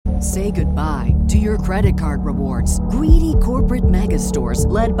Say goodbye to your credit card rewards. Greedy corporate mega stores,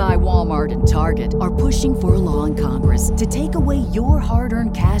 led by Walmart and Target, are pushing for a law in Congress to take away your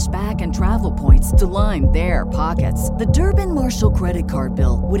hard-earned cash back and travel points to line their pockets. The Durbin-Marshall credit card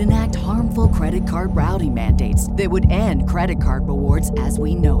bill would enact harmful credit card routing mandates that would end credit card rewards as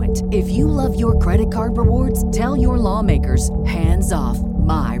we know it. If you love your credit card rewards, tell your lawmakers, hands off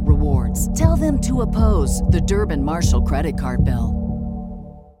my rewards. Tell them to oppose the Durbin-Marshall credit card bill.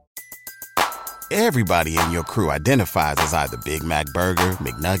 Everybody in your crew identifies as either Big Mac Burger,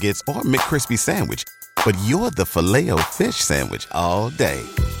 McNuggets, or McCrispy Sandwich. But you're the Filet-O-Fish Sandwich all day.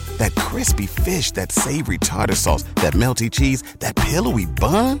 That crispy fish, that savory tartar sauce, that melty cheese, that pillowy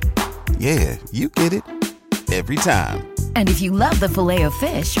bun. Yeah, you get it. Every time. And if you love the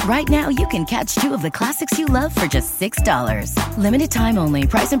Filet-O-Fish, right now you can catch two of the classics you love for just $6. Limited time only.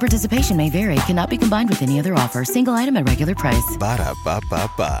 Price and participation may vary. Cannot be combined with any other offer. Single item at regular price.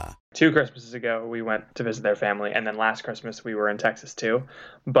 Ba-da-ba-ba-ba. 2 Christmases ago, we went to visit their family, and then last Christmas we were in Texas too.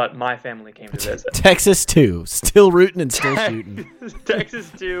 But my family came to visit. Texas too, still rooting and still shooting. Texas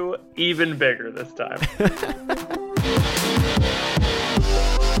too, even bigger this time.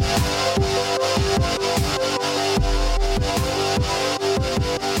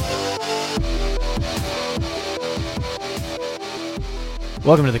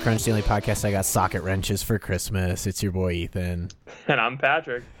 Welcome to the Crunch Daily Podcast. I got socket wrenches for Christmas. It's your boy Ethan, And I'm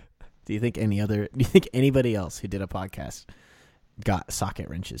Patrick. Do you think anybody else who did a podcast got socket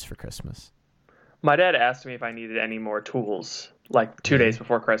wrenches for Christmas? My dad asked me if I needed any more tools, like 2 days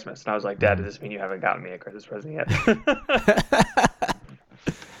before Christmas. And I was like, Dad, does this mean you haven't gotten me a Christmas present yet?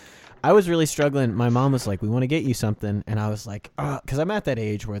 I was really struggling. My mom was like, we want to get you something. And I was like, because I'm at that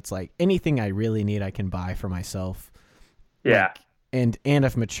age where it's like anything I really need, I can buy for myself. Yeah. Like, and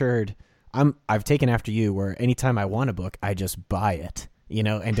I've matured. I've taken after you where anytime I want a book, I just buy it,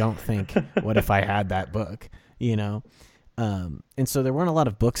 and don't think, what if I had that book, And so there weren't a lot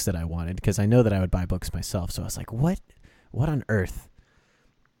of books that I wanted because I know that I would buy books myself. So I was like, what on earth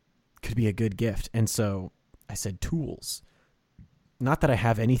could be a good gift? And so I said tools. Not that I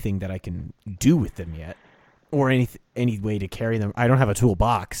have anything that I can do with them yet or any way to carry them. I don't have a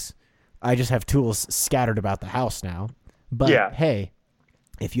toolbox. I just have tools scattered about the house now. But hey,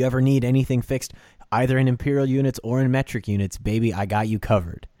 if you ever need anything fixed, either in imperial units or in metric units, baby, I got you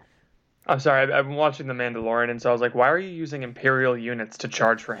covered. I'm sorry, I've been watching The Mandalorian, and so I was like, why are you using imperial units to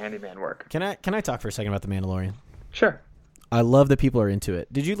charge for handyman work? Can I talk for a second about The Mandalorian? Sure. I love that people are into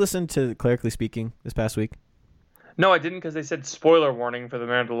it. Did you listen to Clerically Speaking this past week? No, I didn't, because they said spoiler warning for The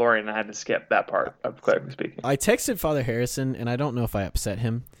Mandalorian, and I had to skip that part of Clerically Speaking. I texted Father Harrison, and I don't know if I upset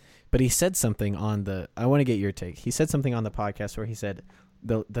him, but he said something I want to get your take. He said something on the podcast where he said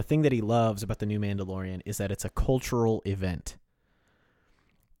the thing that he loves about the new Mandalorian is that it's a cultural event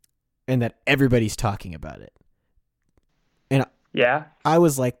and that everybody's talking about it. And yeah, I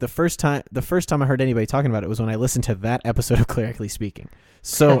was like, the first time I heard anybody talking about it was when I listened to that episode of Clerically Speaking.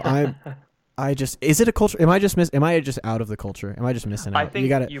 So is it a culture? Am I just out of the culture? Am I just missing out? I think you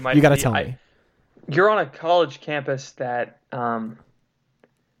gotta tell me. You're on a college campus that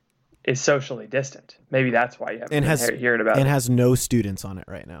is socially distant. Maybe that's why you haven't been hearing about it. And has no students on it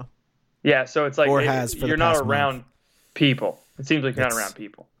right now. Yeah, so it's like you're not around people. It seems like you're not around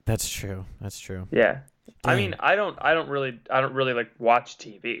people. That's true. Yeah. Dang. I mean, I don't really like watch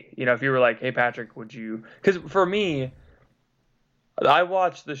TV. If you were like, "Hey Patrick, would you?" Cuz for me, I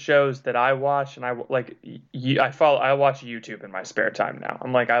watch the shows that I watch, and I watch YouTube in my spare time now.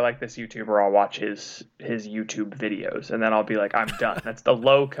 I'm like, I like this YouTuber, I'll watch his YouTube videos, and then I'll be like, I'm done. That's the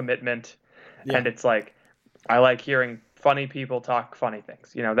low commitment, and it's like, I like hearing funny people talk funny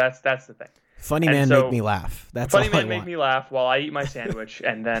things. That's the thing. Funny man make me laugh. That's funny man make me laugh while I eat my sandwich,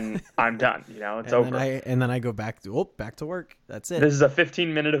 and then I'm done. It's over. And then I go back to work. That's it. This is a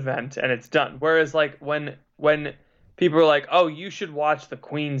 15-minute event, and it's done. Whereas like when people are like, oh, you should watch The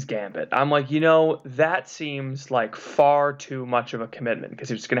Queen's Gambit. I'm like, that seems like far too much of a commitment,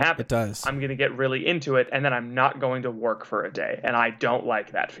 because it's going to happen. It does. I'm going to get really into it, and then I'm not going to work for a day, and I don't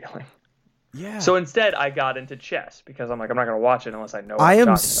like that feeling. Yeah. So instead, I got into chess, because I'm like, I'm not going to watch it unless I know what I'm talking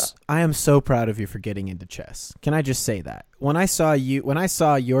about. I am so proud of you for getting into chess. Can I just say that? When I saw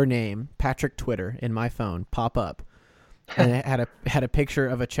your name, Patrick Twitter, in my phone pop up, and it had a picture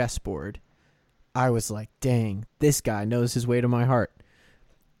of a chessboard, I was like, dang, this guy knows his way to my heart.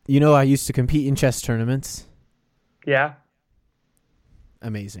 I used to compete in chess tournaments. Yeah.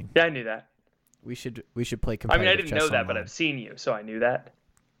 Amazing. Yeah, I knew that. We should play competitive chess. I mean, I didn't know that, online. but I've seen you, so I knew that.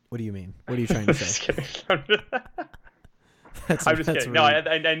 What do you mean? What are you trying to say? Just kidding. I'm just kidding. No,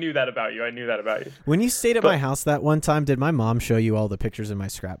 I knew that about you. I knew that about you. When you stayed at my house that one time, did my mom show you all the pictures in my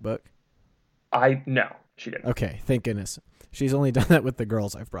scrapbook? No, she didn't. Okay, thank goodness. She's only done that with the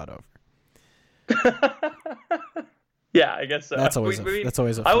girls I've brought over. Yeah, I guess so. That's always a fun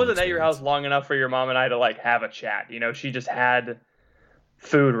I wasn't at your experience. house long enough for your mom and I to like have a chat. You know, she just had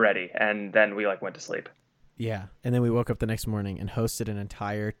food ready, and then we like went to sleep. Yeah, and then we woke up the next morning and hosted an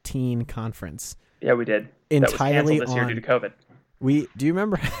entire teen conference. Yeah, we did. Entirely that was canceled this year due to COVID. Do you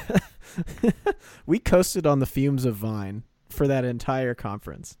remember? We coasted on the fumes of Vine for that entire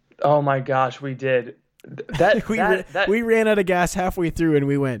conference. Oh my gosh, we did. We ran out of gas halfway through, and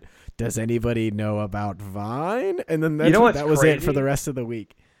we went, "Does anybody know about Vine?" And then that was crazy? it for the rest of the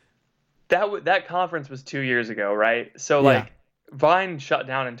week. That conference was 2 years ago, right? So like Vine shut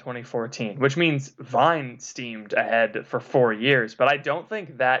down in 2014, which means Vine steamed ahead for 4 years. But I don't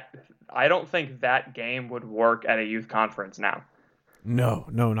think that game would work at a youth conference now. No,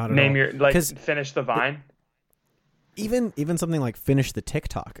 not at all. Finish the Vine. Even something like Finish the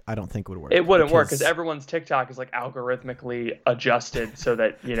TikTok, I don't think would work. It wouldn't work because everyone's TikTok is like algorithmically adjusted so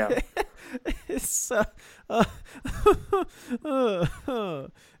that, you know. It's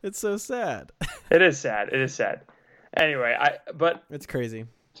it's so sad. It is sad. Anyway, it's crazy.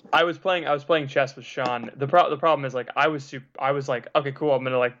 I was playing chess with Sean. The problem is like I was like, okay, cool. I'm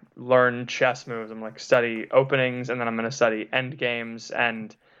gonna like learn chess moves. I'm like study openings, and then I'm gonna study end games,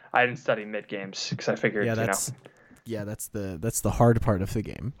 and I didn't study mid games because I figured that's the hard part of the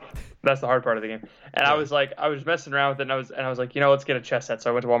game. That's the hard part of the game. And I was messing around with it, and I was like, let's get a chess set. So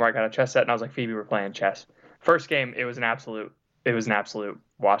I went to Walmart, got a chess set, and I was like, Phoebe, we're playing chess. First game, it was an absolute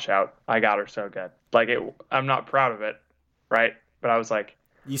washout. I got her so good. Like I'm not proud of it, right? But I was like,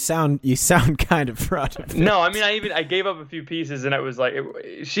 you sound kind of proud of it. No, I mean I gave up a few pieces, and it was like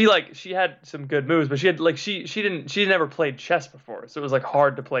she had some good moves, but she never played chess before, so it was like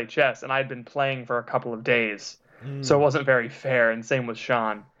hard to play chess, and I'd been playing for a couple of days, so it wasn't very fair. And same with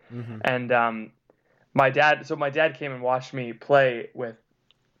Sean, and my dad came and watched me play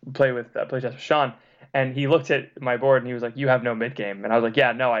chess with Sean, and he looked at my board and he was like, "You have no mid game," and I was like,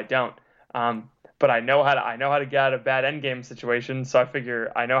 "Yeah, no, I don't." But I know how to get out of bad endgame situations, so I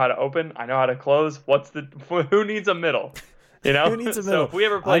figure I know how to open, I know how to close. Who needs a middle? You know? Who needs a middle? So if we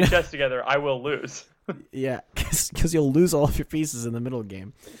ever play chess together, I will lose. Yeah, because you'll lose all of your pieces in the middle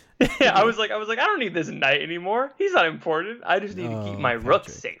game. Yeah, I was like, I don't need this knight anymore. He's not important. I just need to keep my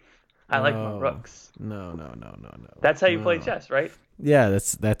rooks safe. I like my rooks. No. That's how you play chess, right? Yeah,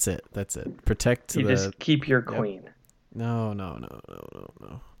 that's it. Protect. You just keep your queen. No.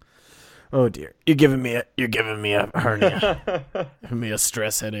 Oh dear, you're giving me a hernia, giving me a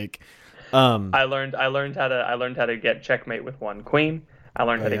stress headache. I learned how to get checkmate with one queen. I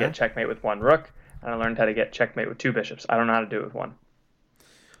learned how to get checkmate with one rook, and I learned how to get checkmate with two bishops. I don't know how to do it with one.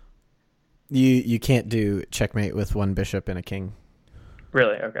 You can't do checkmate with one bishop and a king.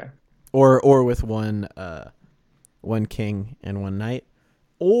 Really? Okay. Or with one king and one knight,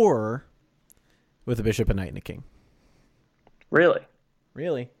 or with a bishop, a knight, and a king. Really?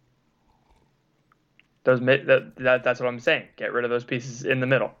 That's what I'm saying. Get rid of those pieces in the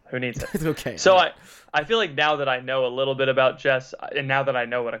middle. Who needs it? Okay. So I feel like now that I know a little bit about chess, and now that I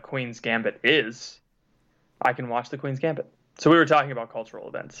know what a Queen's Gambit is, I can watch the Queen's Gambit. So we were talking about cultural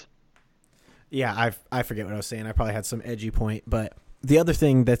events. Yeah, I forget what I was saying. I probably had some edgy point, but the other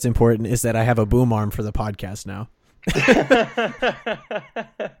thing that's important is that I have a boom arm for the podcast now.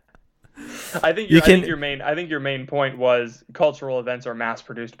 I think your main point was cultural events are mass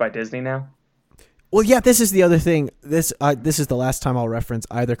produced by Disney now. Well, yeah, this is the other thing. This is the last time I'll reference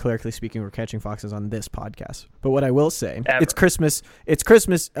either Clerically Speaking or Catching Foxes on this podcast. But what I will say, it's Christmas. It's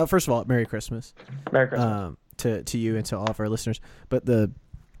Christmas. First of all, Merry Christmas. Merry Christmas to you and to all of our listeners. But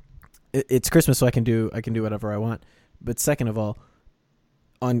it's Christmas, so I can do whatever I want. But second of all,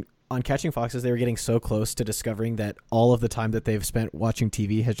 on Catching Foxes, they were getting so close to discovering that all of the time that they've spent watching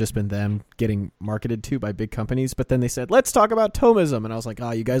TV has just been them getting marketed to by big companies. But then they said, "Let's talk about Thomism," and I was like,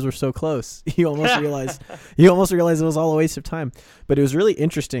 "Oh, you guys were so close." You almost realized it was all a waste of time. But it was really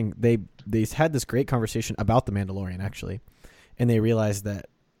interesting. They had this great conversation about The Mandalorian actually, and they realized that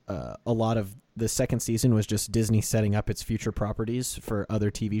a lot of the second season was just Disney setting up its future properties for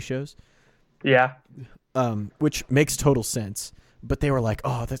other TV shows. Yeah, which makes total sense. But they were like,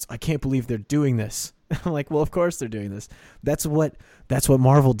 "Oh, I can't believe they're doing this." I'm like, "Well, of course they're doing this. That's what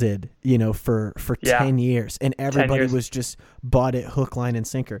Marvel did, for 10 years, and everybody was just bought it hook, line, and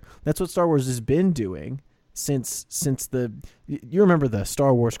sinker. That's what Star Wars has been doing since you remember the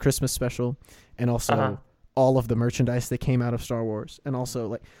Star Wars Christmas special, and also all of the merchandise that came out of Star Wars, and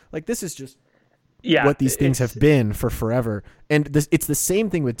also like this is just what these things have been for forever. And it's the same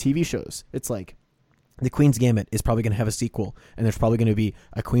thing with TV shows. It's like the Queen's Gambit is probably going to have a sequel, and there's probably going to be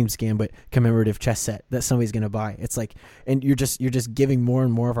a Queen's Gambit commemorative chess set that somebody's going to buy. It's like, and you're just giving more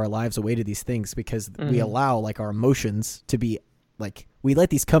and more of our lives away to these things because we allow like our emotions to be like, we let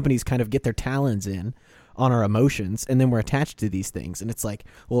these companies kind of get their talons in on our emotions, and then we're attached to these things. And it's like,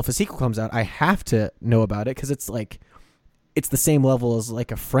 well, if a sequel comes out, I have to know about it because it's like, it's the same level as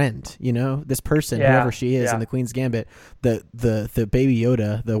like a friend, you know, this person, whoever she is in the Queen's Gambit, the baby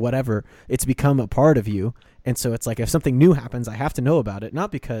Yoda, the whatever, it's become a part of you. And so it's like, if something new happens, I have to know about it,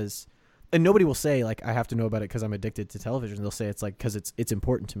 not because, and nobody will say like, I have to know about it because I'm addicted to television. They'll say it's like, because it's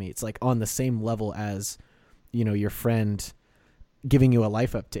important to me. It's like on the same level as, you know, your friend giving you a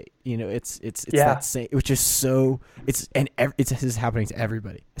life update, you know, it's that same, which is so it's happening to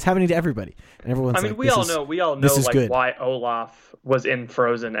everybody. It's happening to everybody, and everyone's. I mean, we all know like good. Why Olaf was in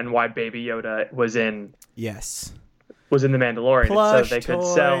Frozen and why Baby Yoda was in the Mandalorian. Plush so they could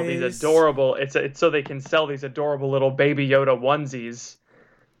toys. sell these adorable. It's so they can sell these adorable little Baby Yoda onesies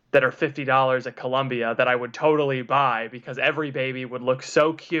that are $50 at Columbia that I would totally buy because every baby would look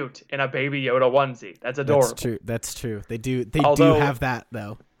so cute in a Baby Yoda onesie. That's adorable. That's true. They do have that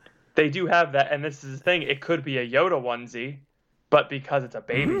though. They do have that, and this is the thing. It could be a Yoda onesie, but because it's a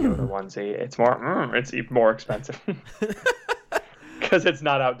Baby Yoda onesie, it's more expensive because it's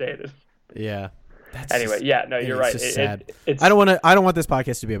not outdated. Yeah. You're right. It's sad. I don't want this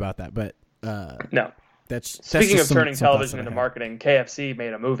podcast to be about that, but no. Speaking of turning television into marketing, KFC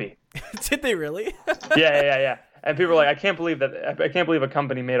made a movie. Did they really? Yeah. And people are like, I can't believe a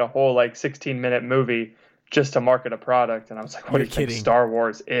company made a whole like 16-minute movie just to market a product. And I was like, what do you think Star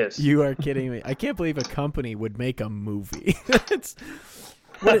Wars is? You are kidding me. I can't believe a company would make a movie.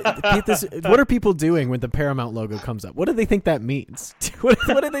 What are people doing when the Paramount logo comes up? What do they think that means? What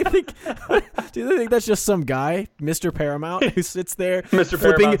do they think? Do they think that's just some guy, Mr. Paramount, who sits there? Mr.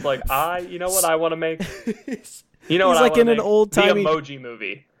 Paramount's like, you know what I want to make? You know what I want to make? He's like in an old-timey... The Emoji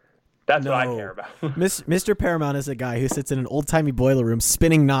Movie. That's what I care about. Mr. Paramount is a guy who sits in an old-timey boiler room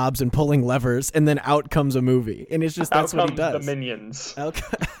spinning knobs and pulling levers, and then out comes a movie. And it's just, that's what he does. The Minions.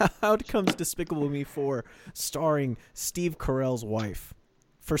 Out comes Despicable Me 4, starring Steve Carell's wife.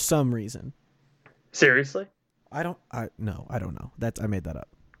 For some reason. Seriously? I don't know. I made that up.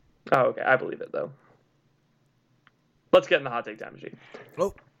 Oh, okay. I believe it, though. Let's get in the hot take time machine.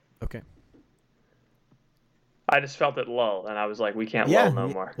 Oh, okay. I just felt it lull, and I was like, we can't lull no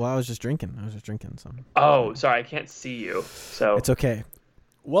more. Well, I was just drinking some. Oh, sorry. I can't see you. So it's okay.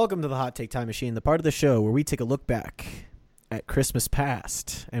 Welcome to the hot take time machine, the part of the show where we take a look back at Christmas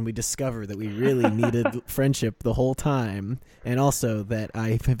past, and we discover that we really needed friendship the whole time, and also that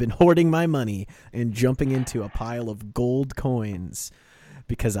I have been hoarding my money and jumping into a pile of gold coins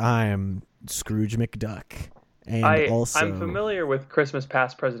because I am Scrooge McDuck. And I'm familiar with Christmas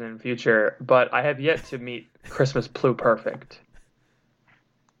past, present, and future, but I have yet to meet Christmas pluperfect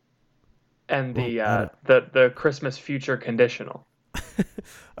and the Christmas future conditional.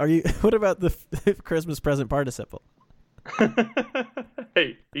 What about the Christmas present participle?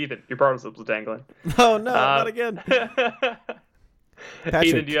 Hey, Ethan, your participle's dangling. Oh, no, not again.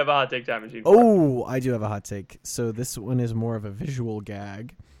 Ethan, do you have a hot take time machine? I do have a hot take. So this one is more of a visual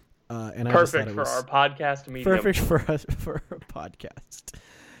gag. And perfect for our podcast medium. Perfect for a podcast.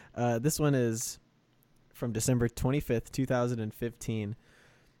 This one is from December 25th, 2015.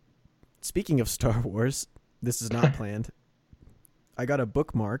 Speaking of Star Wars, this is not planned. I got a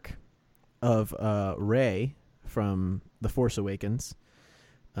bookmark of Rey from The Force Awakens,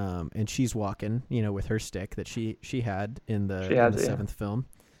 and she's walking, with her stick that she had in the seventh film,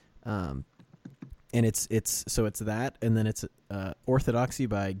 and it's that, and then it's Orthodoxy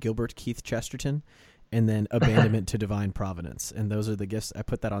by Gilbert Keith Chesterton, and then Abandonment to Divine Providence, and those are the gifts. I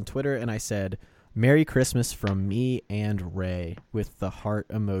put that on Twitter, and I said, "Merry Christmas from me and Rey," with the heart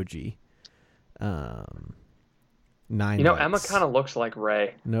emoji. 9 likes. Emma kind of looks like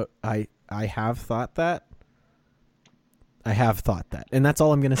Rey. No, I have thought that. And that's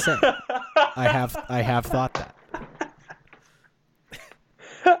all I'm going to say. I have thought that.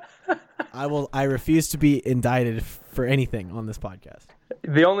 I refuse to be indicted for anything on this podcast.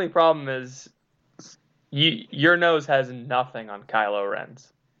 The only problem is your nose has nothing on Kylo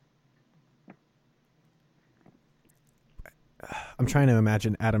Ren's. I'm trying to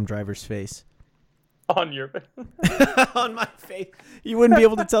imagine Adam Driver's face. On your on my face. You wouldn't be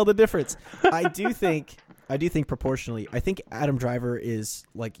able to tell the difference. I do think proportionally, I think Adam Driver is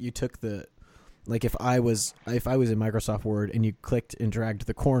like, you took if I was in Microsoft Word and you clicked and dragged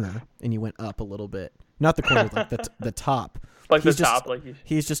the corner and you went up a little bit, not the corner, like the top. Like he's the just, top, like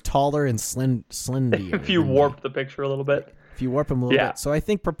he's just taller and slendier. if you warp the picture a little bit. If you warp him a little bit. So I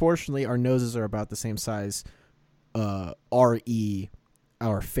think proportionally our noses are about the same size, our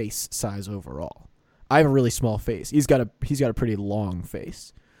face size overall. I have a really small face. He's got a pretty long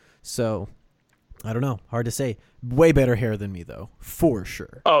face. So I don't know. Hard to say. Way better hair than me though, for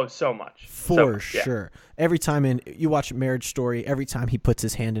sure. Oh, so much. For sure. Every time you watch Marriage Story, every time he puts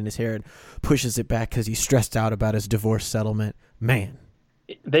his hand in his hair and pushes it back because he's stressed out about his divorce settlement, man.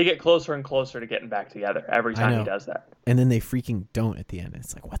 They get closer and closer to getting back together every time he does that. And then they freaking don't at the end.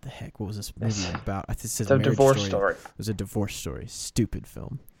 It's like, what the heck? What was this movie about? It's a divorce story. It was a divorce story. Stupid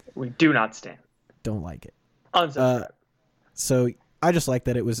film. We do not stand. Don't like it. Unsubscribe. So I just like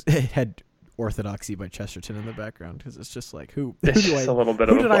that it had Orthodoxy by Chesterton in the background because it's just like who did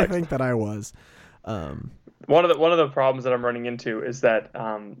I think that I was? One of the problems that I'm running into is that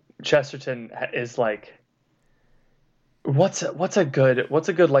Chesterton is like, what's a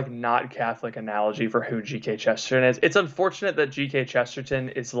good like not Catholic analogy for who G.K. Chesterton is? It's unfortunate that G.K. Chesterton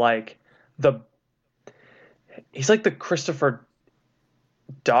is like he's like the Christopher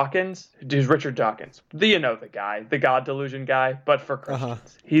Dawkins, who's Richard Dawkins, the guy, the God delusion guy, but for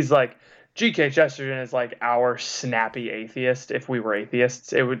Christians. He's like G.K. Chesterton is like our snappy atheist. If we were atheists,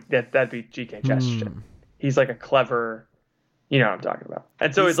 that'd be G.K. Chesterton. He's like a clever, you know what I'm talking about.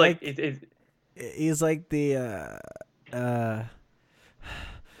 And so he's he's like the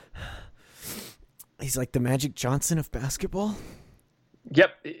he's like the Magic Johnson of basketball.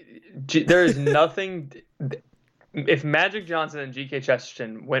 Yep, there is nothing. If Magic Johnson and G.K.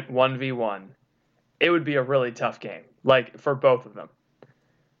 Chesterton went 1v1, it would be a really tough game, like for both of them.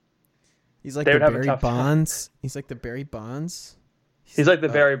 He's like the Barry Bonds. He's like the Barry Bonds. He's like the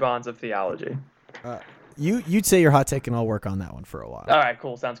Barry Bonds of theology. You'd say your hot take, and I'll work on that one for a while. All right,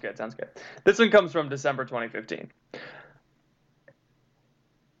 cool. Sounds good. This one comes from December 2015.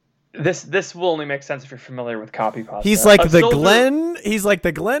 This will only make sense if you're familiar with copy pasta. He's like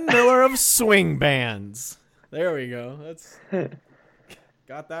the Glenn Miller of swing bands. There we go. That's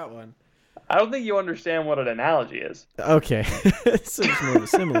got that one. I don't think you understand what an analogy is. Okay, so it's more of a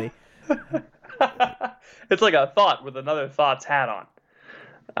simile. It's like a thought with another thought's hat on.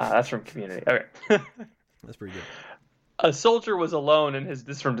 That's from Community. Okay. That's pretty good. A soldier was alone in his...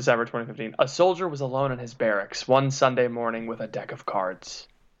 This is from December 2015. A soldier was alone in his barracks one Sunday morning with a deck of cards.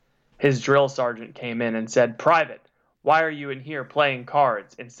 His drill sergeant came in and said, "Private, why are you in here playing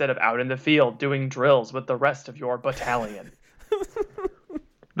cards instead of out in the field doing drills with the rest of your battalion?"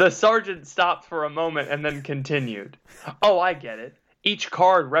 The sergeant stopped for a moment and then continued. "Oh, I get it. Each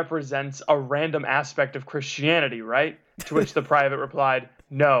card represents a random aspect of Christianity, right?" To which the private replied,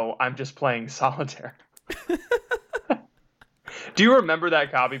 "No, I'm just playing solitaire." Do you remember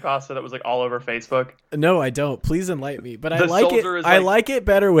that copy pasta that was like all over Facebook? No, I don't. Please enlighten me. But I like it. I like it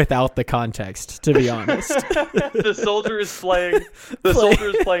better without the context, to be honest. The soldier is playing. The soldier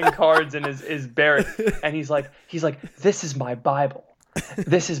is playing cards in his barrack, and he's like, "This is my Bible.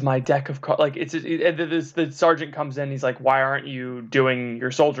 This is my deck of cards." Like the sergeant comes in. He's like, "Why aren't you doing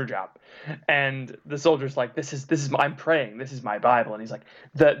your soldier job?" And the soldier's like, "This is I'm praying. This is my Bible." And he's like,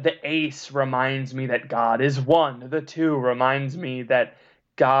 the ace reminds me that God is one. The 2 reminds me that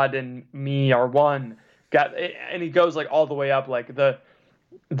God and me are one. God, and he goes like all the way up. Like the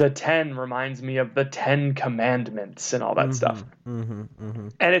 10 reminds me of the 10 commandments and all that stuff.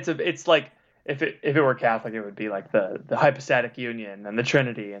 And it's like if it were Catholic, it would be like the hypostatic union and the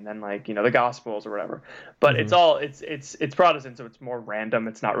Trinity and then like, you know, the Gospels or whatever. But it's all it's Protestant, so it's more random.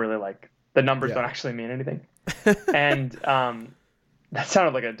 It's not really like the numbers don't actually mean anything. And that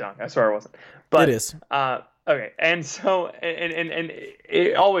sounded like a dunk. I swear it wasn't. But it is. Okay. And so and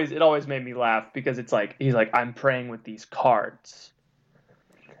it always made me laugh because it's like he's like, "I'm praying with these cards."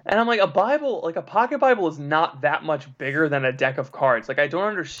 And I'm like, a Bible, like a pocket Bible is not that much bigger than a deck of cards. Like, I don't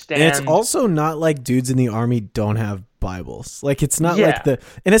understand. And it's also not like dudes in the army don't have Bibles. Like, it's not like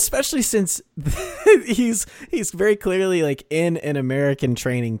and especially since he's very clearly like in an American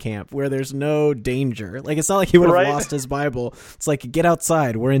training camp where there's no danger. Like, it's not like he would have lost his Bible. It's like, get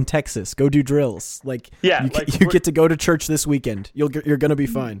outside. We're in Texas. Go do drills. Like, you get to go to church this weekend. You're going to be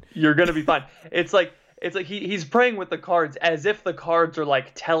fine. You're going to be fine. It's like he's praying with the cards as if the cards are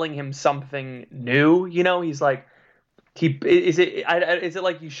like telling him something new. You know, he's like, is it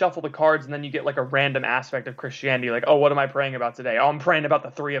like you shuffle the cards and then you get like a random aspect of Christianity? Like, oh, what am I praying about today? Oh, I'm praying about the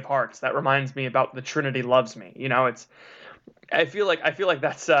 3 of Hearts. That reminds me about the Trinity loves me. You know, I feel like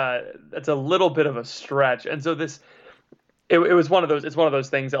that's a little bit of a stretch. And so it was one of those. It's one of those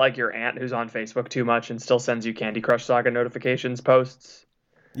things that like your aunt who's on Facebook too much and still sends you Candy Crush Saga notifications posts.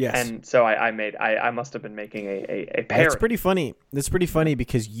 Yes. And so I must have been making a parody. That's pretty funny. That's pretty funny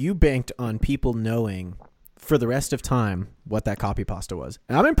because you banked on people knowing for the rest of time what that copy pasta was.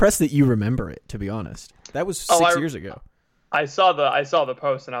 And I'm impressed that you remember it, to be honest. That was 6 years ago. I saw the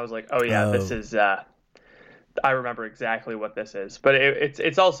post and I was like, oh yeah, this is I remember exactly what this is. But it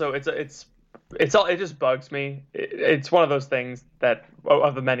just bugs me. It's one of those things that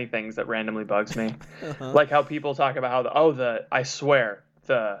of the many things that randomly bugs me. Like how people talk about how I swear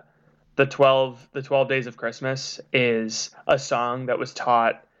the 12 Days of Christmas is a song that was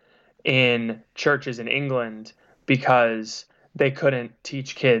taught in churches in England because they couldn't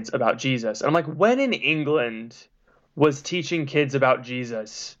teach kids about Jesus. And I'm like, when in England was teaching kids about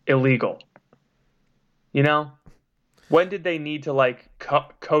Jesus illegal? You know? When did they need to like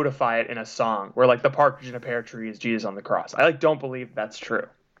codify it in a song where like the partridge in a pear tree is Jesus on the cross? I don't believe that's true.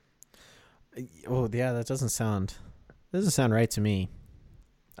 Oh yeah, that doesn't sound right to me.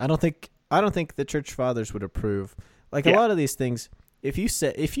 I don't think the church fathers would approve. Like a lot of these things, if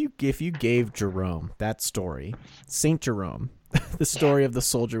you gave Jerome that story, Saint Jerome, the story of the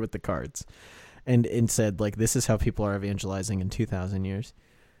soldier with the cards, and said like this is how people are evangelizing in 2,000 years,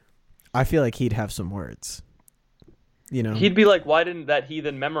 I feel like he'd have some words. You know, he'd be like, "Why didn't that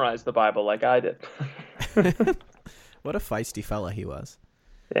heathen memorize the Bible like I did?" What a feisty fella he was.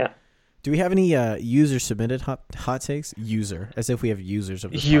 Yeah. Do we have any user submitted hot takes? User, as if we have users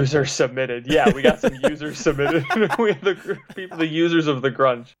of this user podcast. Submitted. Yeah, we got some users submitted. We have the users of the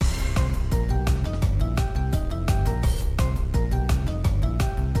grunge.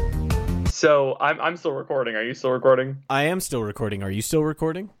 So I'm still recording. Are you still recording? I am still recording. Are you still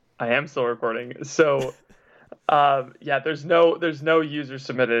recording? I am still recording. So. There's no user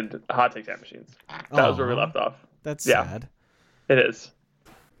submitted hot take time machines. That was where we left off. That's sad. It is.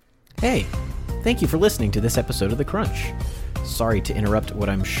 Hey, thank you for listening to this episode of The Crunch. Sorry to interrupt what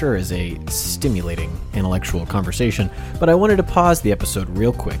I'm sure is a stimulating intellectual conversation, but I wanted to pause the episode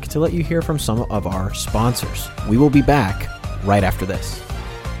real quick to let you hear from some of our sponsors. We will be back right after this.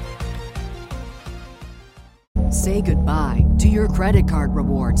 Say goodbye to your credit card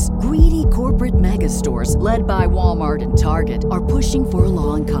rewards. Greedy corporate mega stores, led by Walmart and Target, are pushing for a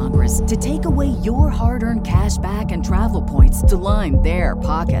law in Congress to take away your hard-earned cash back and travel points to line their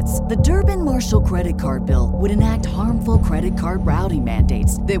pockets. The Durbin-Marshall credit card bill would enact harmful credit card routing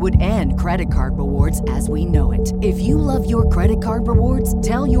mandates that would end credit card rewards as we know it. If you love your credit card rewards,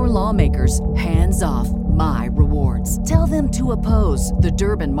 tell your lawmakers, hands off my rewards. Tell them to oppose the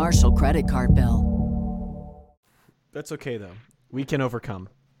Durbin-Marshall credit card bill. That's okay, though. We can overcome.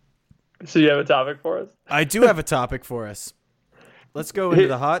 So you have a topic for us? I do have a topic for us. Let's go into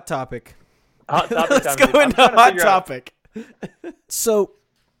the hot topic. Hot topic. Let's go into hot topic. So,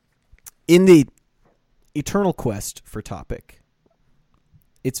 in the eternal quest for topic,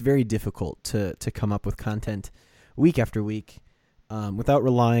 it's very difficult to come up with content week after week without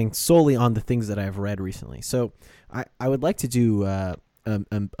relying solely on the things that I've read recently. So, I would like to do a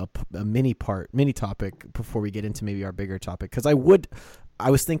mini topic before we get into maybe our bigger topic, because I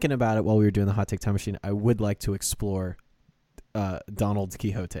was thinking about it while we were doing the hot take time machine. I would like to explore Donald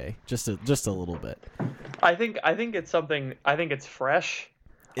Quixote just a little bit. I think it's something. I think it's fresh.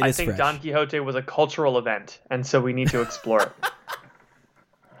 I think fresh. Don Quixote was a cultural event, and so we need to explore it.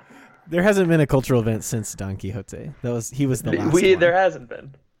 There hasn't been a cultural event since Don Quixote. He was the last one. There hasn't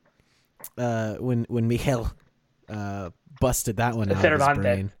been. When Miguel busted that one out of his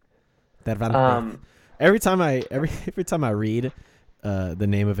brain. Every time I read the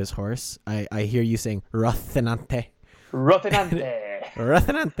name of his horse, I hear you saying Rocinante.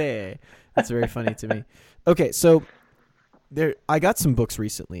 Rocinante. That's very funny to me. Okay, so I got some books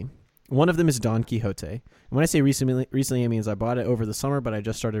recently. One of them is Don Quixote. And when I say recently it means I bought it over the summer, but I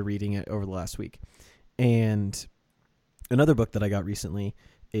just started reading it over the last week. And another book that I got recently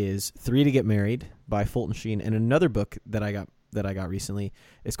is 3 to Get Married by Fulton Sheen, and another book that I got recently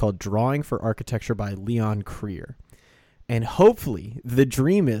is called Drawing for Architecture by Leon Creer. And hopefully the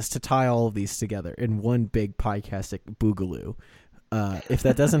dream is to tie all of these together in one big podcastic boogaloo. If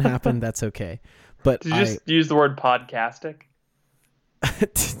that doesn't happen, that's okay. But did you just use the word podcastic?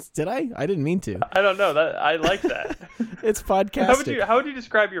 Did I? I didn't mean to. I don't know. I like that. It's podcastic. How would you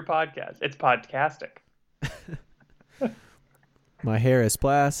describe your podcast? It's podcastic. My hair is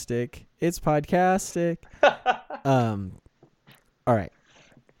plastic. It's podcastic. All right.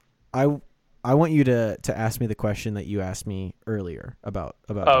 I want you to ask me the question that you asked me earlier about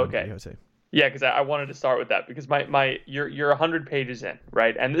Don Quixote. Yeah, because I wanted to start with that because you're 100 pages in,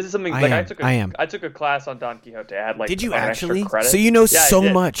 right? And this is something I took a class on Don Quixote. I had Did you an actually? extra credit. So you know so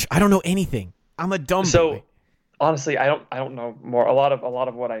much. I don't know anything. I'm a dumb boy. honestly, I don't know more. A lot of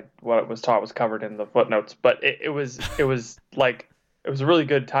what was taught was covered in the footnotes, but it was like it was a really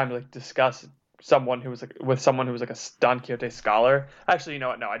good time to like discuss someone who was like with someone who was like a Don Quixote scholar. Actually, you know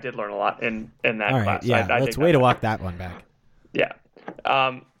what? No, I did learn a lot in that All right, class. yeah, let's way to walk that one back. Yeah,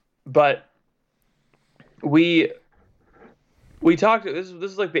 but we talked. This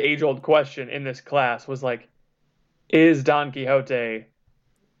is like the age old question in this class was like, is Don Quixote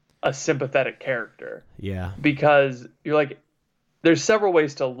a sympathetic character? Yeah, because you're like, there's several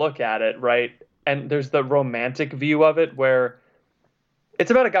ways to look at it, right? And there's the romantic view of it where it's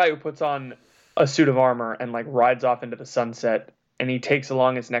about a guy who puts on a suit of armor and like rides off into the sunset, and he takes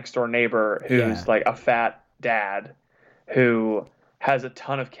along his next door neighbor who's like a fat dad who has a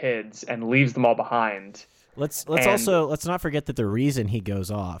ton of kids and leaves them all behind. Let's not forget that the reason he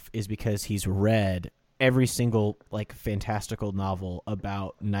goes off is because he's read every single like fantastical novel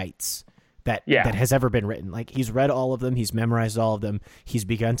about knights that has ever been written. Like he's read all of them, he's memorized all of them. He's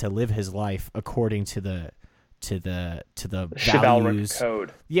begun to live his life according to the chivalric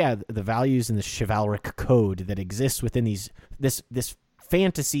code. Yeah, the values in the chivalric code that exists within this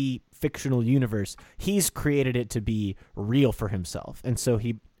fantasy fictional universe. He's created it to be real for himself. And so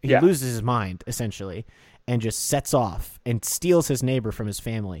he loses his mind essentially and just sets off and steals his neighbor from his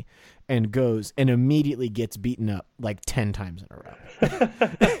family and goes and immediately gets beaten up like 10 times in a row.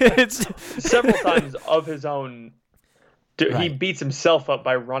 It's several times of his own. He Right. beats himself up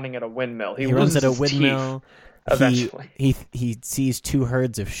by running at a windmill. He runs at a windmill. Eventually, he sees two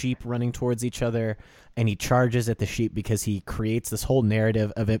herds of sheep running towards each other, and he charges at the sheep because he creates this whole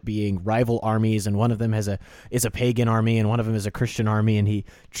narrative of it being rival armies, and one of them is a pagan army, and one of them is a Christian army, and he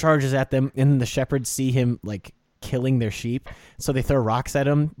charges at them, and the shepherds see him like killing their sheep, so they throw rocks at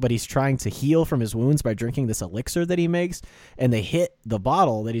him, but he's trying to heal from his wounds by drinking this elixir that he makes, and they hit the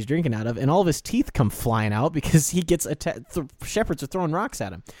bottle that he's drinking out of, and all of his teeth come flying out because he gets shepherds are throwing rocks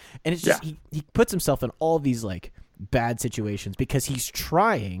at him, and it's just he puts himself in all these like bad situations because he's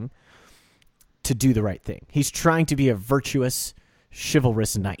trying to do the right thing. He's trying to be a virtuous,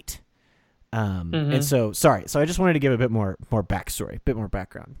 chivalrous knight. And so I just wanted to give a bit more backstory, a bit more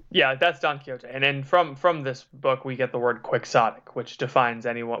background. Yeah, that's Don Quixote. And then from this book, we get the word quixotic, which defines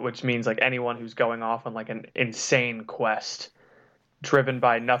anyone, which means like anyone who's going off on like an insane quest, driven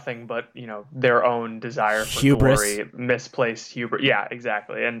by nothing but, you know, their own desire for Hubris. glory, misplaced hubris. Yeah,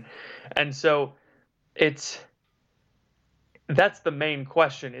 exactly. And so that's the main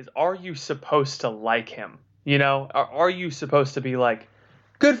question is, are you supposed to like him? You know, are you supposed to be like,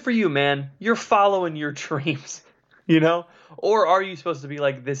 good for you, man, you're following your dreams, you know? Or are you supposed to be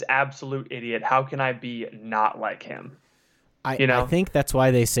like, this absolute idiot, how can I be not like him? I think that's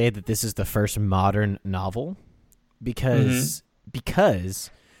why they say that this is the first modern novel, because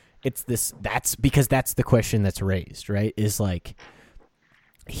it's this. That's because that's the question that's raised, right? Is like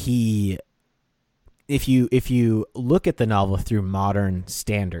if you look at the novel through modern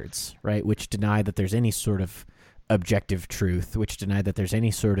standards, right, which deny that there's any sort of objective truth, which deny that there's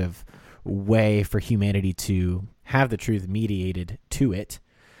any sort of way for humanity to have the truth mediated to it,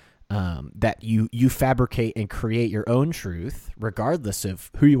 that you fabricate and create your own truth regardless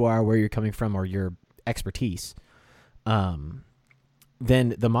of who you are, where you're coming from, or your expertise, then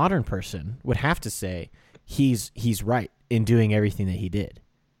the modern person would have to say he's right in doing everything that he did.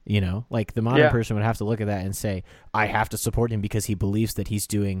 You know, like the modern person would have to look at that and say, I have to support him because he believes that he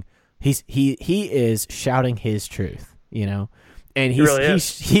is shouting his truth, you know, and he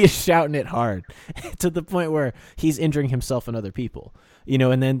is shouting it hard to the point where he's injuring himself and other people, you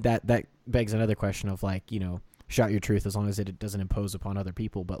know, and then that begs another question of like, you know, shout your truth as long as it doesn't impose upon other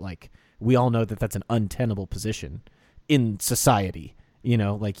people. But like, we all know that that's an untenable position in society, you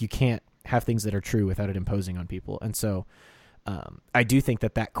know, like you can't have things that are true without it imposing on people. And so I do think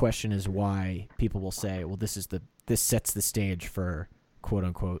that question is why people will say, well, this sets the stage for quote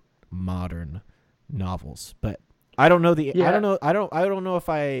unquote modern novels. But I don't know I don't know if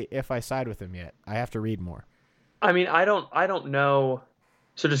I side with him yet. I have to read more. I mean, I don't know.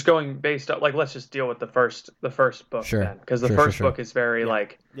 So just going based on, like, let's just deal with the first book then, because the first book is very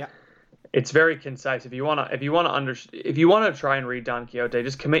it's very concise. If you want to try and read Don Quixote,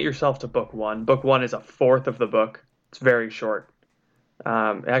 just commit yourself to book one. Book one is a fourth of the book. It's very short. It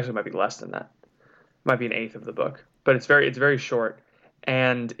actually might be less than that. It might be an eighth of the book, but it's very short,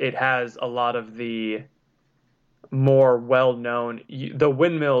 and it has a lot of the more well-known. The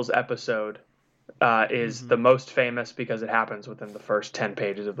windmills episode is the most famous because it happens within the first 10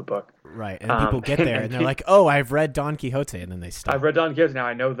 pages of the book. Right, and people get there and they're like, "Oh, I've read Don Quixote," and then they stop. I've read Don Quixote now.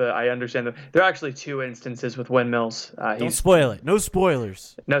 I understand them. There are actually two instances with windmills. Don't spoil it. No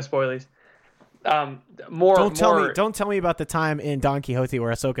spoilers. No spoilers. More. Don't tell me about the time in Don Quixote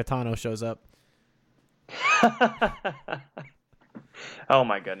where Ahsoka Tano shows up. Oh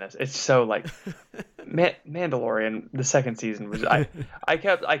my goodness, it's so like Mandalorian. The second season was I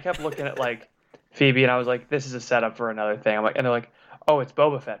kept looking at like Phoebe and I was like, this is a setup for another thing. I'm like, and they're like, oh, it's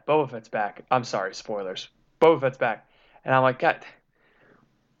Boba Fett. Boba Fett's back. I'm sorry, spoilers. Boba Fett's back, and I'm like, God,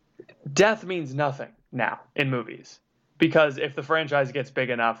 death means nothing now in movies. Because if the franchise gets big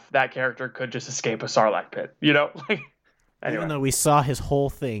enough, that character could just escape a Sarlacc pit, you know? Anyway. Even though we saw his whole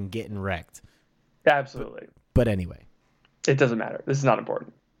thing getting wrecked. Absolutely. But anyway. It doesn't matter. This is not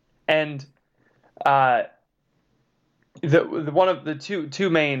important. And one of the two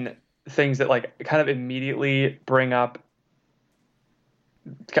main things that like kind of immediately bring up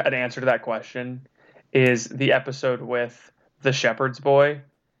an answer to that question is the episode with the shepherd's boy.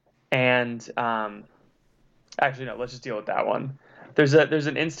 And actually, no, let's just deal with that one. There's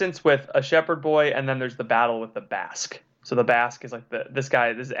an instance with a shepherd boy, and then there's the battle with the Basque. So the Basque is like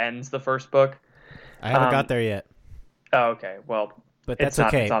this ends the first book. I haven't got there yet. Oh, okay. Well, but that's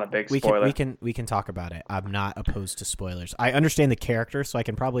okay. It's not a big spoiler. We can talk about it. I'm not opposed to spoilers. I understand the character, so I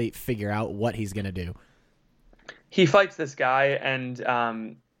can probably figure out what he's gonna do. He fights this guy, and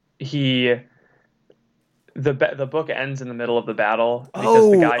the book ends in the middle of the battle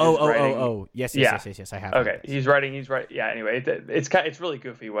because the guy is writing. Yes. I have. Okay, he's writing. Yeah. Anyway, it's really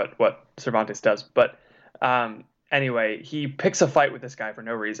goofy what Cervantes does, but anyway, he picks a fight with this guy for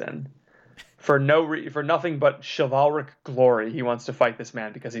no reason. For nothing but chivalric glory, he wants to fight this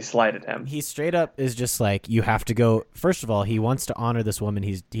man because he slighted him. He straight up is just like, you have to go. First of all, he wants to honor this woman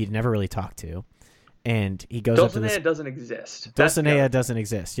he'd never really talked to, and he goes up to this. Dulcinea doesn't exist. Dulcinea doesn't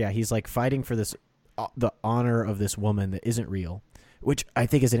exist. Yeah, he's like fighting for this, the honor of this woman that isn't real, which I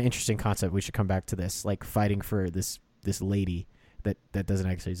think is an interesting concept. We should come back to this, like fighting for this lady that doesn't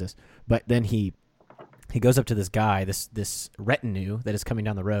actually exist. But then he goes up to this guy, this retinue that is coming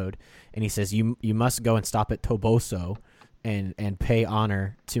down the road, and he says, "You must go and stop at Toboso, and pay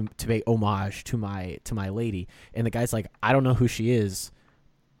honor to pay homage to my lady." And the guy's like, "I don't know who she is."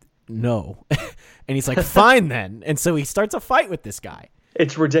 No, and he's like, "Fine then." And so he starts a fight with this guy.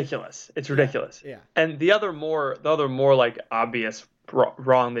 It's ridiculous. Yeah. And the other more like obvious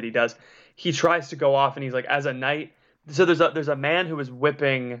wrong that he does, he tries to go off and he's like, as a knight. So there's a man who is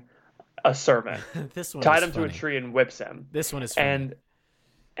whipping a servant. This one tied him to a tree and whips him. This one is funny.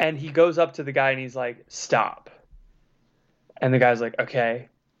 And he goes up to the guy and he's like, "Stop." And the guy's like, "Okay."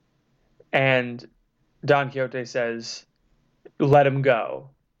 And Don Quixote says, "Let him go."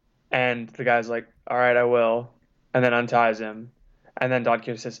 And the guy's like, "All right, I will." And then unties him. And then Don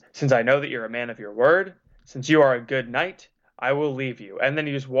Quixote says, "Since I know that you're a man of your word, since you are a good knight, I will leave you." And then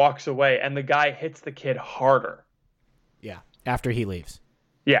he just walks away, and the guy hits the kid harder. Yeah, after he leaves.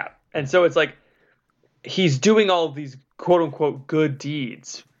 Yeah. And so it's like he's doing all of these quote unquote good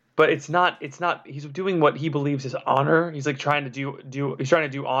deeds, but it's not he's doing what he believes is honor. He's like trying to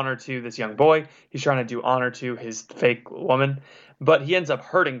do honor to this young boy. He's trying to do honor to his fake woman, but he ends up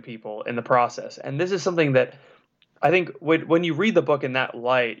hurting people in the process. And this is something that I think when you read the book in that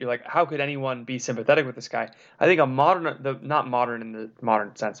light, you're like, how could anyone be sympathetic with this guy? I think not modern in the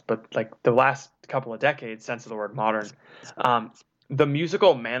modern sense, but like the last couple of decades sense of the word modern, the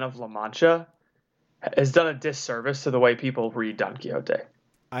musical Man of La Mancha has done a disservice to the way people read Don Quixote.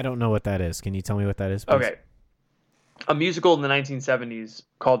 I don't know what that is. Can you tell me what that is, please? Okay. A musical in the 1970s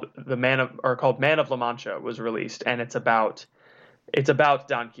called Man of La Mancha was released, and it's about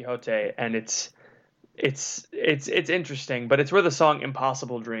Don Quixote, and it's interesting, but it's where the song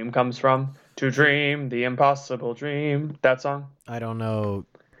 "Impossible Dream" comes from. To dream the impossible dream. That song? I don't know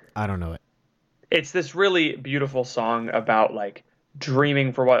it. It's this really beautiful song about like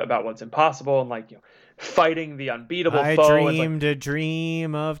dreaming about what's impossible and like, you know, fighting the unbeatable foe. I dreamed a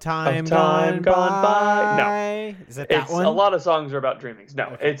dream of time gone by. No, is it that one? A lot of songs are about dreamings. No,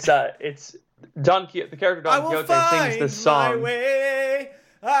 okay. It's Don Quixote. The character Don Quixote sings this song. My way.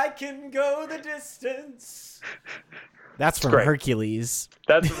 I can go the distance. That's from Hercules.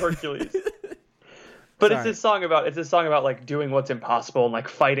 That's from Hercules. But it's this song about like doing what's impossible and like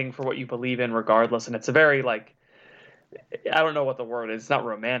fighting for what you believe in regardless. And it's a very like, I don't know what the word is. It's not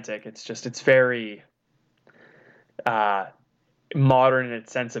romantic. It's very modern in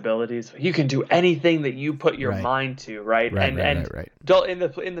its sensibilities. You can do anything that you put your mind to, right? Right. In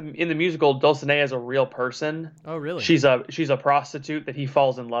the musical, Dulcinea is a real person. Oh, really? She's a prostitute that he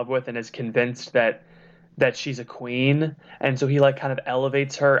falls in love with and is convinced that she's a queen, and so he like kind of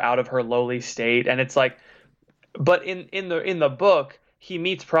elevates her out of her lowly state. And it's like, but in the book, he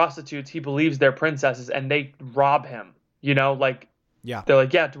meets prostitutes he believes they're princesses, and they rob him. You know, like Yeah. They're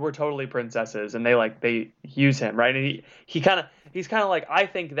like, yeah, we're totally princesses, and they use him, right? And he's kind of like, I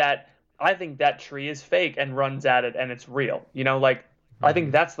think that tree is fake, and runs at it, and it's real. Like, I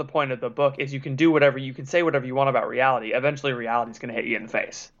think that's the point of the book, is you can say whatever you want about reality. Eventually reality is going to hit you in the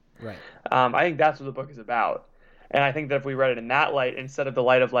face. Right. I think that's what the book is about. And I think that if we read it in that light, instead of the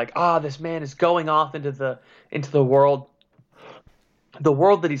light of like, this man is going off into the world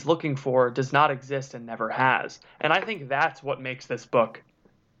that he's looking for does not exist and never has. And I think that's what makes this book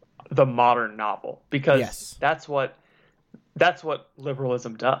the modern novel, because that's what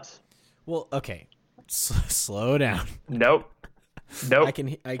liberalism does. Well, okay. Slow down. Nope. I can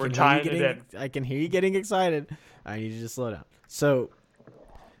hear you getting excited. I need you to slow down. So,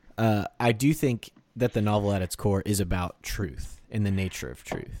 I do think that the novel at its core is about truth and the nature of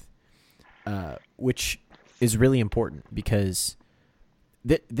truth, which is really important, because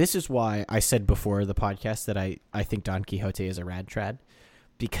this is why I said before the podcast that I think Don Quixote is a rad trad,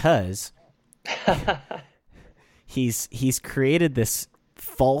 because he's created this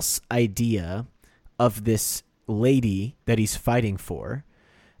false idea of this lady that he's fighting for,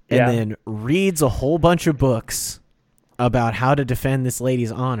 and then reads a whole bunch of books about how to defend this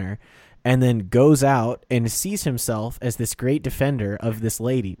lady's honor, and then goes out and sees himself as this great defender of this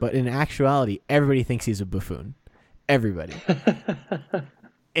lady. But in actuality, everybody thinks he's a buffoon. Everybody.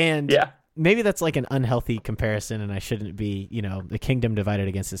 And maybe that's like an unhealthy comparison, and I shouldn't be, the kingdom divided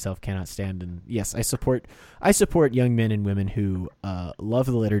against itself cannot stand. And yes, I support young men and women who love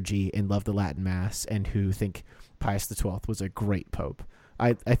the liturgy and love the Latin Mass, and who think Pius XII was a great pope.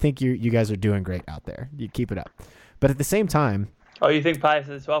 I think you guys are doing great out there. You keep it up. But at the same time... Oh, you think Pius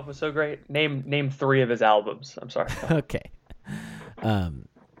XII was so great? Name 3 of his albums. I'm sorry. Okay.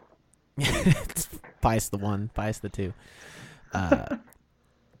 Pius the 1, Pius the 2.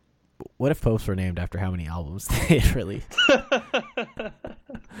 What if popes were named after how many albums they had released?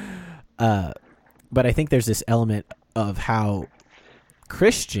 But I think there's this element of how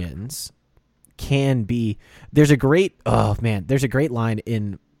Christians can be. There's a great line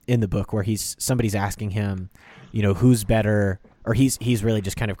in the book where somebody's asking him, who's better, or he's really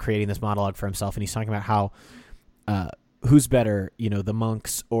just kind of creating this monologue for himself, and he's talking about how who's better, the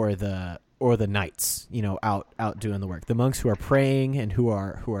monks or the knights, out doing the work. The monks who are praying and who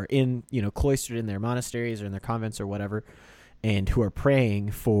are in, cloistered in their monasteries or in their convents or whatever, and who are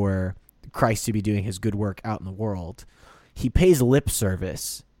praying for Christ to be doing his good work out in the world. He pays lip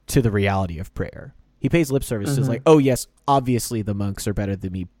service to the reality of prayer. He pays lip service to like, oh yes, obviously the monks are better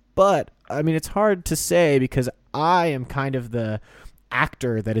than me, but I mean, it's hard to say because I am kind of the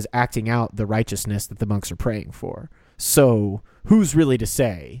actor that is acting out the righteousness that the monks are praying for. So who's really to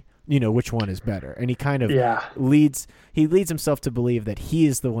say, which one is better? And he kind of leads himself to believe that he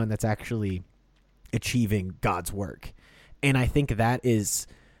is the one that's actually achieving God's work. And I think that's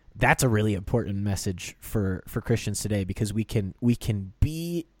a really important message for Christians today, because we can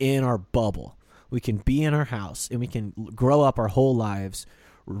be in our bubble. We can be in our house, and we can grow up our whole lives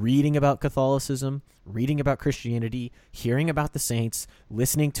reading about Catholicism, reading about Christianity, hearing about the saints,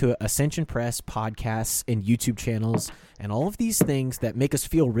 listening to Ascension Press podcasts and YouTube channels, and all of these things that make us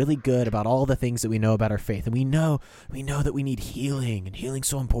feel really good about all the things that we know about our faith. And we know that we need healing, and healing's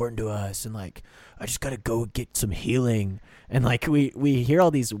so important to us, and like, I just got to go get some healing. And like, we hear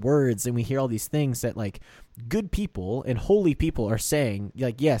all these words, and we hear all these things that like good people and holy people are saying,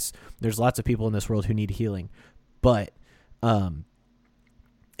 like, yes, there's lots of people in this world who need healing, but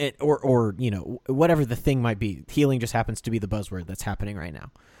or whatever the thing might be, healing just happens to be the buzzword that's happening right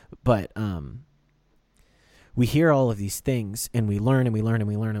now. But we hear all of these things, and we learn and we learn and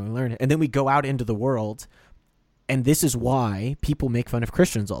we learn and we learn, and then we go out into the world. And this is why people make fun of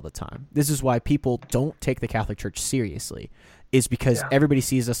Christians all the time. This is why people don't take the Catholic Church seriously, is because everybody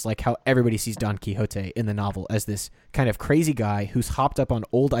sees us like how everybody sees Don Quixote in the novel, as this kind of crazy guy who's hopped up on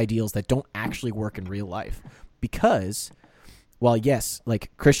old ideals that don't actually work in real life. Because while yes,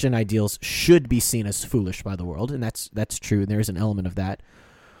 like Christian ideals should be seen as foolish by the world, and that's true, and there is an element of that,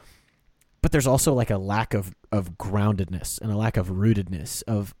 but there's also like a lack of groundedness and a lack of rootedness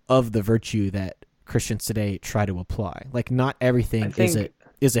of the virtue that Christians today try to apply. Like, not everything is a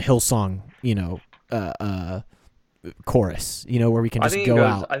Hillsong, chorus, where we can just go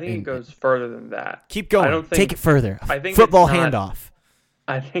out. I think it goes further than that. Keep going. Take it further. I think football handoff.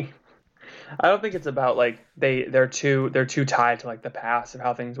 I don't think it's about like they're too tied to like the past of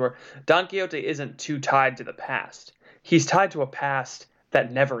how things were. Don Quixote isn't too tied to the past. He's tied to a past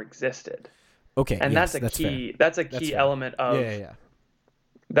that never existed. Okay, and yes, that's a key. Fair. That's a key element of.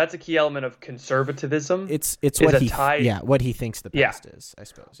 That's a key element of conservatism. It's what he thinks the past is, I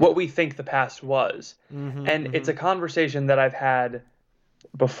suppose. What we think the past was. And it's a conversation that I've had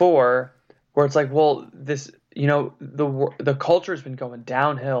before, where it's like, well, this, the culture's been going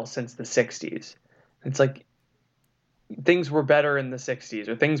downhill since the 60s. It's like things were better in the 60s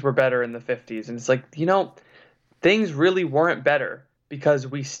or things were better in the 50s. And it's like, things really weren't better because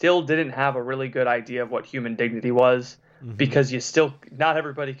we still didn't have a really good idea of what human dignity was, because not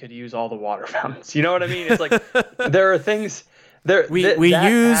everybody could use all the water fountains. You know what I mean? It's like there are things there. We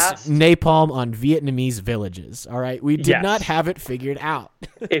used napalm on Vietnamese villages. All right, we did not have it figured out.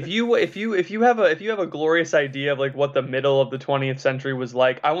 if you have a glorious idea of like what the middle of the 20th century was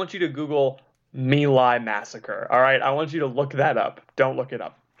like, I want you to Google My Lai massacre. All right, I want you to look that up. Don't look it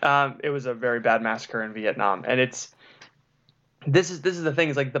up. It was a very bad massacre in Vietnam, and this is the thing.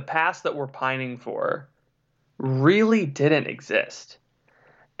 Is like the past that we're pining for really didn't exist,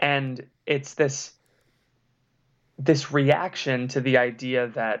 and it's this reaction to the idea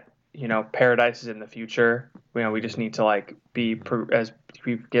that paradise is in the future. We just need to like get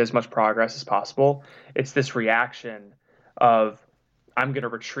as much progress as possible. It's this reaction of I'm going to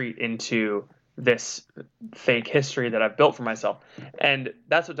retreat into this fake history that I've built for myself. And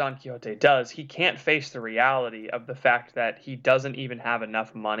that's what Don Quixote does. He can't face the reality of the fact that he doesn't even have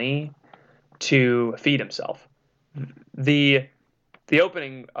enough money to feed himself. The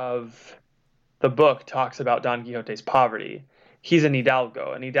opening of the book talks about Don Quixote's poverty. He's an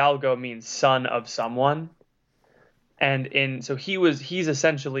hidalgo. An hidalgo means son of someone. And so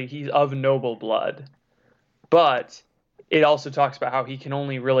he's of noble blood. But it also talks about how he can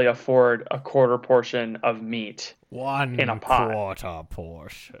only really afford a quarter portion of meat in a pot. 1/4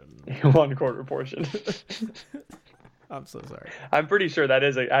 portion. 1/4 portion. I'm so sorry. I'm pretty sure that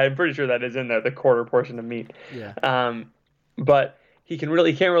is in there, the quarter portion of meat. Yeah. But he can't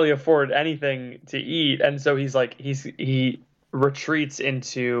really afford anything to eat, and so he retreats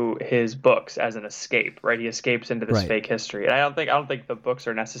into his books as an escape, right? He escapes into this fake history. And I don't think the books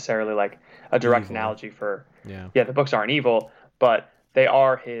are necessarily like a direct analogy for the books aren't evil, but they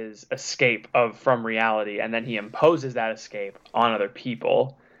are his escape from reality, and then he imposes that escape on other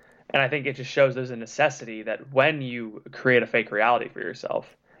people. And I think it just shows there's a necessity that when you create a fake reality for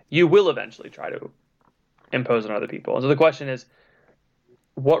yourself, you will eventually try to impose on other people. And so the question is,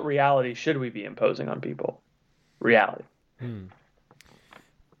 what reality should we be imposing on people? Reality.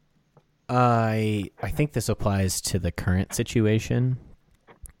 I think this applies to the current situation.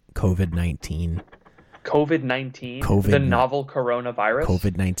 COVID-19. The novel coronavirus.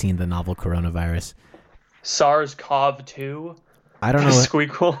 COVID-19, the novel coronavirus. SARS-CoV-2. I don't know.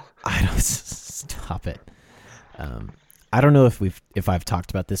 Squeakquel. I don't stop it. I don't know if I've talked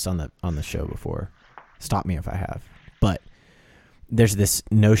about this on the show before. Stop me if I have. But there's this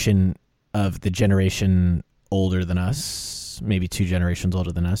notion of the generation older than us, maybe 2 generations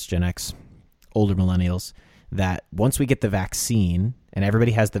older than us, Gen X, older millennials, that once we get the vaccine and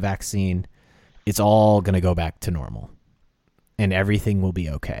everybody has the vaccine, it's all going to go back to normal and everything will be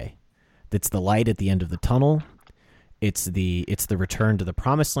okay. It's the light at the end of the tunnel. It's the return to the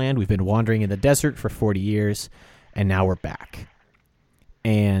promised land. We've been wandering in the desert for 40 years and now we're back.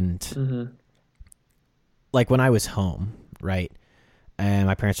 And like when I was home, right? And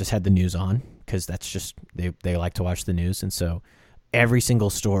my parents just had the news on because that's just, they like to watch the news. And so every single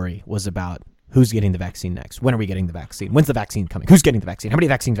story was about who's getting the vaccine next. When are we getting the vaccine? When's the vaccine coming? Who's getting the vaccine? How many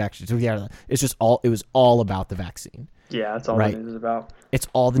vaccines? It's just it was all about the vaccine. Yeah, that's all the news is about. It's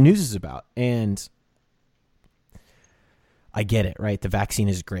all the news is about. And I get it, right? The vaccine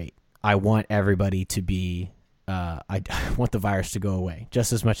is great. I want everybody to be, I want the virus to go away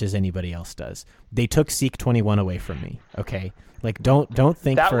just as much as anybody else does. They took Seek 21 away from me. Okay. Like don't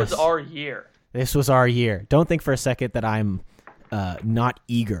think that was our year. This was our year. Don't think for a second that I'm not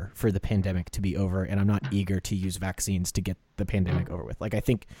eager for the pandemic to be over, and I'm not eager to use vaccines to get the pandemic over with. Like I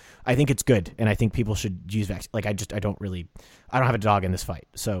think it's good, and I think people should use vaccines. Like I don't have a dog in this fight.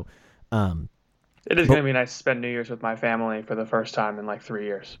 So it is going to be nice to spend New Year's with my family for the first time in like 3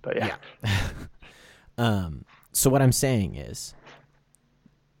 years. But yeah. So what I'm saying is,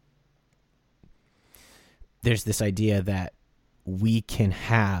 there's this idea that we can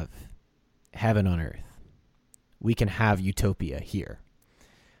have heaven on earth. We can have utopia here.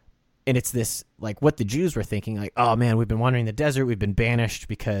 And it's this, like what the Jews were thinking, like, oh man, we've been wandering the desert. We've been banished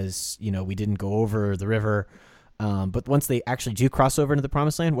because, we didn't go over the river. But once they actually do cross over into the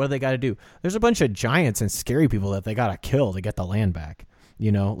promised land, what do they got to do? There's a bunch of giants and scary people that they got to kill to get the land back.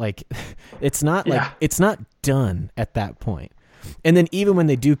 Like it's not like it's not done at that point. And then even when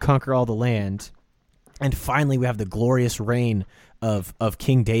they do conquer all the land, and finally we have the glorious reign of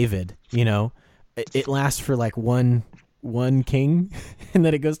King David, it lasts for like one one king, and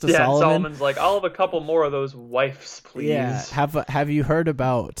then it goes to Solomon. Solomon's like, I'll have a couple more of those wives, please. Yeah, have you heard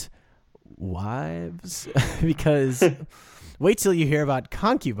about wives? Because wait till you hear about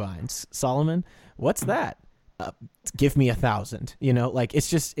concubines, Solomon. What's that? Give me 1,000. Like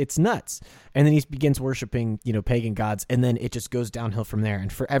it's nuts. And then he begins worshiping, pagan gods, and then it just goes downhill from there.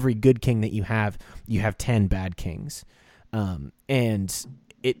 And for every good king that you have 10 bad kings. And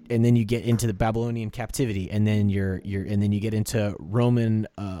then you get into the Babylonian captivity, and then and then you get into Roman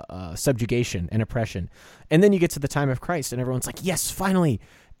subjugation and oppression, and then you get to the time of Christ, and everyone's like, yes, finally,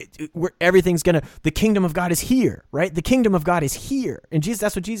 the kingdom of God is here, right? The kingdom of God is here, and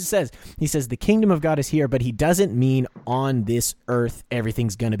that's what Jesus says. He says the kingdom of God is here, but he doesn't mean on this earth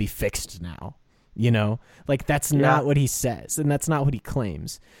everything's gonna be fixed now. Like that's not what he says, and that's not what he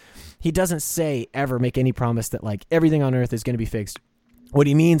claims. He doesn't make any promise that like everything on earth is going to be fixed. What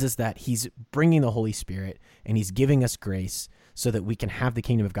he means is that he's bringing the Holy Spirit and he's giving us grace so that we can have the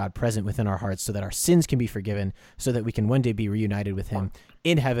kingdom of God present within our hearts, so that our sins can be forgiven, so that we can one day be reunited with him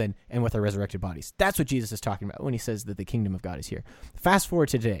in heaven and with our resurrected bodies. That's what Jesus is talking about when he says that the kingdom of God is here. Fast forward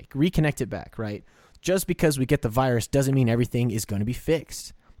to today, reconnect it back, right? Just because we get the virus doesn't mean everything is going to be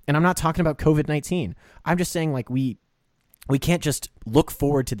fixed. And I'm not talking about COVID-19. I'm just saying like we can't just look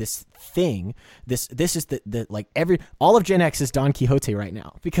forward to this thing. This is the like all of Gen X is Don Quixote right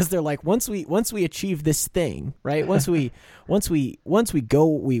now, because they're like, once we achieve this thing, right? Once we go,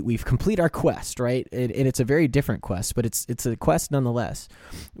 we complete our quest, right? And it's a very different quest, but it's a quest nonetheless,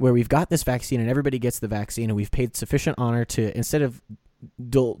 where we've got this vaccine and everybody gets the vaccine, and we've paid sufficient honor to, instead of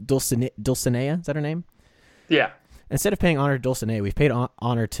Dulcinea, is that her name? Yeah. Instead of paying honor to Dulcinea, we've paid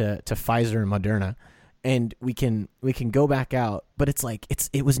honor to Pfizer and Moderna. And we can go back out, but it's like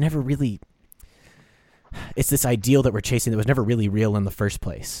it was never really. It's this ideal that we're chasing that was never really real in the first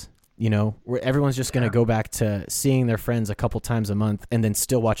place. Where everyone's just going to go back to seeing their friends a couple times a month, and then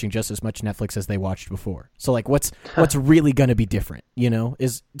still watching just as much Netflix as they watched before. So like, what's really going to be different?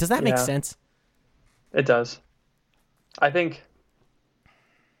 Does that make sense? It does. I think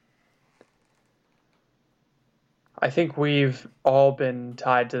we've all been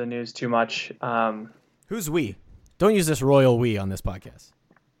tied to the news too much. Who's we? Don't use this royal we on this podcast.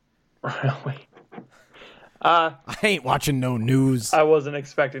 Royal we. I ain't watching no news. I wasn't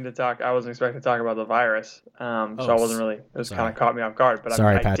expecting to talk about the virus. So I wasn't really. It was kind of caught me off guard. But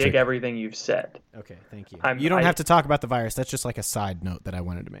I dig everything you've said. Okay, thank you. You don't have to talk about the virus. That's just like a side note that I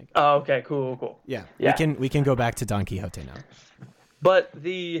wanted to make. Oh, okay, cool. Yeah. We can go back to Don Quixote now. But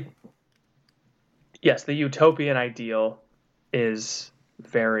the utopian ideal is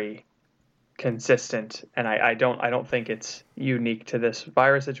very consistent, and I don't think it's unique to this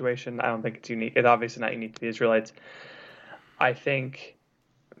virus situation. I don't think it's unique. It's obviously not unique to the Israelites. I think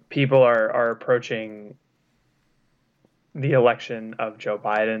people are approaching the election of Joe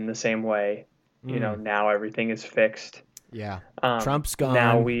Biden the same way. Now everything is fixed. Yeah. Trump's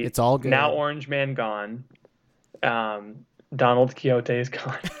gone. It's all good. Now Orange Man gone. Donald Quixote is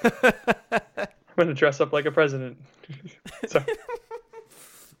gone. I'm gonna dress up like a president. Sorry.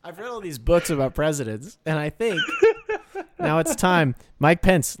 I've read all these books about presidents, and I think now it's time. Mike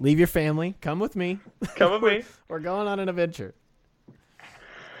Pence, leave your family. Come with me. We're going on an adventure.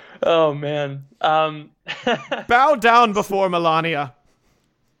 Oh, man. Bow down before Melania.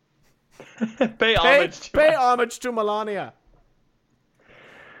 Pay homage to Melania.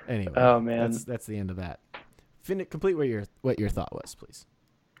 Anyway, oh man, that's the end of that. Complete what your thought was, please.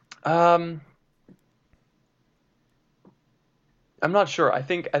 I'm not sure. I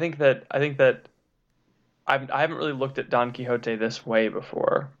think that I haven't really looked at Don Quixote this way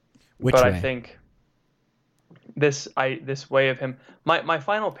before. Which way? I think this way of him. My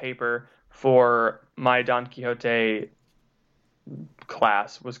final paper for my Don Quixote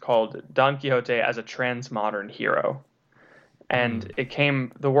class was called Don Quixote as a Transmodern Hero, and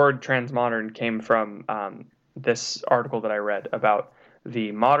the word transmodern came from this article that I read about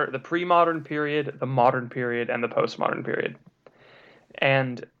the pre-modern period, the modern period, and the postmodern period.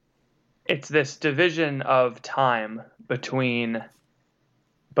 And it's this division of time between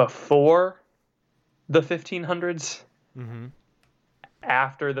before the 1500s,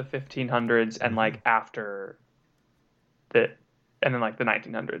 after the 1500s, and like after and then like the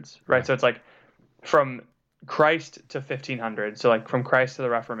 1900s, right? Yeah. So it's like from Christ to 1500, so like from Christ to the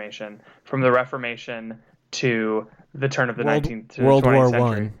Reformation, from the Reformation to the turn of the 19th to World 20th War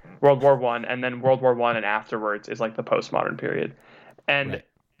century. World War I, and then World War I and afterwards is like the postmodern period. And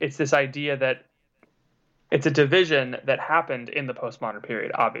It's this idea that it's a division that happened in the postmodern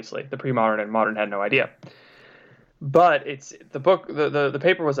period, obviously. The pre-modern and modern had no idea. But it's the book, the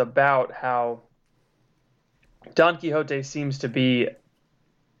paper was about how Don Quixote seems to be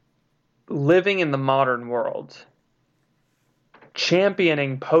living in the modern world,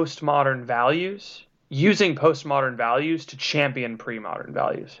 championing postmodern values, using postmodern values to champion pre-modern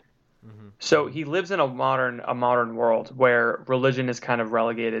values. Mm-hmm. So he lives in a modern world where religion is kind of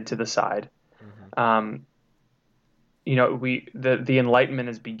relegated to the side. Mm-hmm. The Enlightenment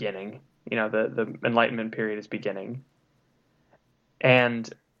is beginning. The Enlightenment period is beginning, and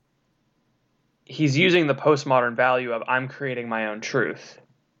he's using the postmodern value of I'm creating my own truth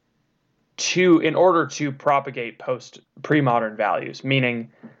in order to propagate pre-modern values,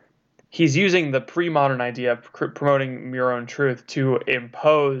 meaning he's using the pre-modern idea of promoting your own truth to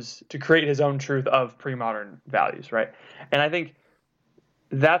create his own truth of pre-modern values, right? And I think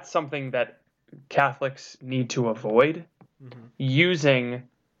that's something that Catholics need to avoid, mm-hmm. using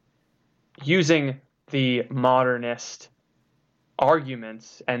the modernist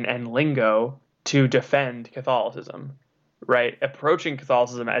arguments and lingo to defend Catholicism, right? Approaching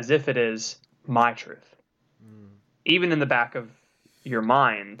Catholicism as if it is my truth. Even in the back of your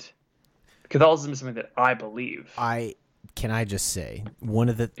mind, Catholicism is something that I believe. Can I just say,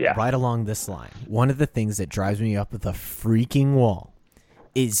 right along this line, one of the things that drives me up the freaking wall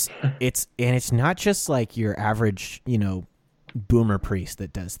is it's not just like your average, boomer priest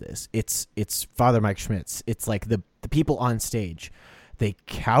that does this. It's Father Mike Schmitz. It's like the people on stage. They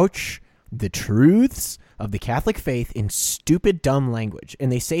couch the truths of the Catholic faith in stupid, dumb language.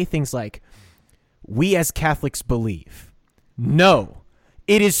 And they say things like, we as Catholics believe. No,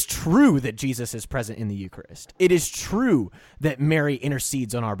 it is true that Jesus is present in the Eucharist. It is true that Mary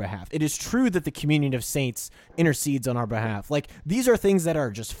intercedes on our behalf. It is true that the communion of saints intercedes on our behalf. Like, these are things that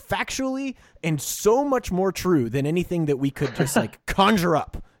are just factually and so much more true than anything that we could just like conjure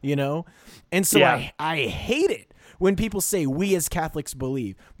up, And so yeah. I hate it when people say we as Catholics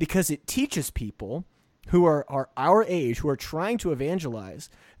believe, because it teaches people who are our age, who are trying to evangelize,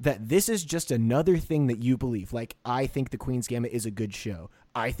 that this is just another thing that you believe. Like, I think the Queen's Gambit is a good show.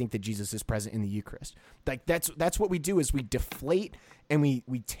 I think that Jesus is present in the Eucharist. Like, that's what we do, is we deflate and we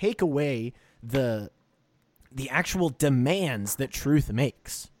take away the actual demands that truth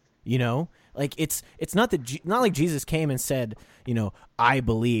makes. Like, it's not like Jesus came and said, I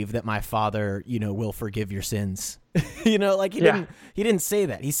believe that my Father, will forgive your sins. Like he didn't say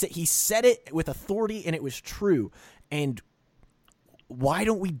that. He said it with authority, and it was true. And why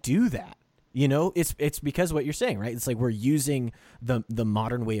don't we do that? It's because of what you're saying, right? It's like we're using the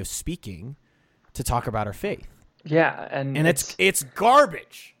modern way of speaking to talk about our faith. Yeah, and it's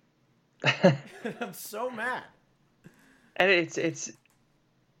garbage. I'm so mad. And it's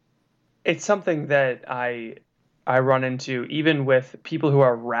something that I run into even with people who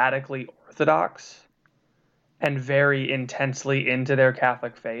are radically Orthodox and very intensely into their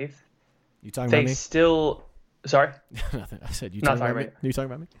Catholic faith. You talking about me? They still... Sorry? Nothing. I said you talking about me? You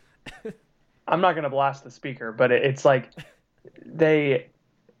talking about me? I'm not going to blast the speaker, but it's like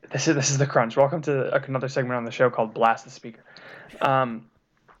this is the crunch. Welcome to another segment on the show called Blast the Speaker.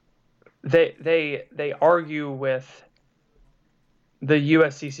 They argue with the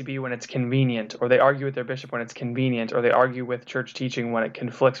USCCB when it's convenient, or they argue with their bishop when it's convenient, or they argue with church teaching when it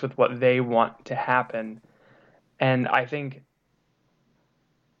conflicts with what they want to happen. And I think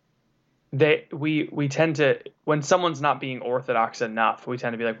we tend to, when someone's not being orthodox enough, we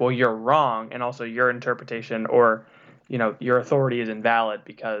tend to be like, well, you're wrong, and also your interpretation or your authority is invalid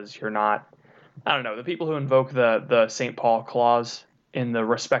because you're not. I don't know, the people who invoke the St. Paul clause in the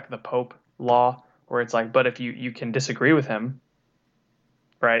respect the Pope law, where it's like, but if you can disagree with him,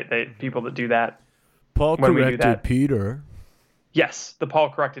 right? People that do that. Paul corrected Peter. Yes, the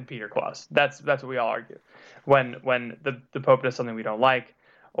Paul corrected Peter clause. That's what we all argue. When the Pope does something we don't like,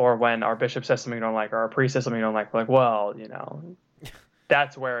 or when our bishop says something we don't like, or our priest says something we don't like, we're like, well,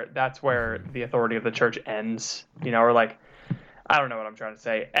 that's where the authority of the church ends, or like, I don't know what I'm trying to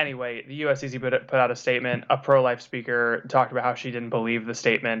say. Anyway, the USCC put out a statement. A pro-life speaker talked about how she didn't believe the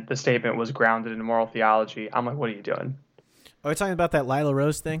statement. The statement was grounded in moral theology. I'm like, what are you doing? Are we talking about that Lila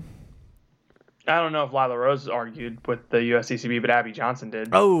Rose thing? I don't know if Lila Rose argued with the USCCB, but Abby Johnson did.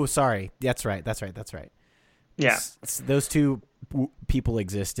 Oh, sorry. That's right. Yeah. Those two people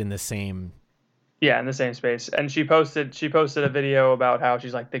exist in the same... Yeah, in the same space. And she posted a video about how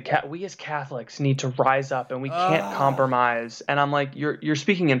she's like, we as Catholics need to rise up and we can't compromise. And I'm like, you're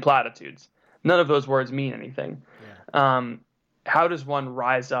speaking in platitudes. None of those words mean anything. Yeah. How does one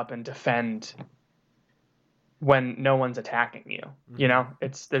rise up and defend when no one's attacking you?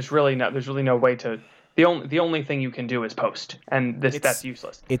 Mm-hmm. There's really no way to. The only thing you can do is post, and that's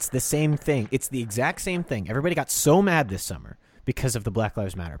useless. It's the same thing. It's the exact same thing. Everybody got so mad this summer because of the Black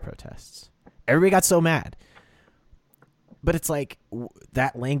Lives Matter protests. Everybody got so mad. But it's like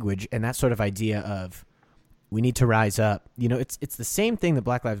that language and that sort of idea of we need to rise up. You know, it's the same thing that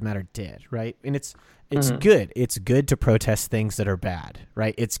Black Lives Matter did, right? And it's good. It's good to protest things that are bad,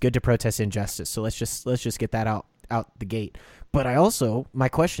 right? It's good to protest injustice. So let's just get that out the gate. But my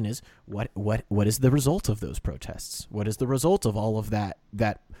question is, what is the result of those protests? What is the result of all of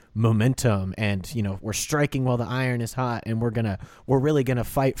that momentum? And, you know, we're striking while the iron is hot, and we're really gonna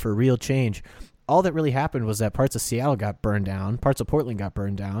fight for real change. All that really happened was that parts of Seattle got burned down, parts of Portland got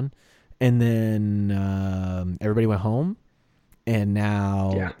burned down, and then everybody went home, and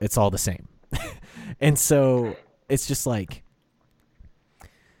now it's all the same. And so it's just like,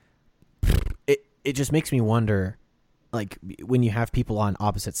 it just makes me wonder, like, when you have people on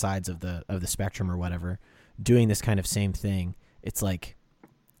opposite sides of the spectrum or whatever doing this kind of same thing, it's like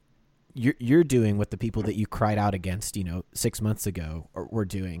you're doing what the people that you cried out against, you know, 6 months ago were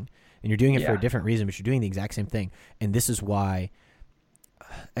doing, and you're doing it for a different reason, but you're doing the exact same thing. And this is why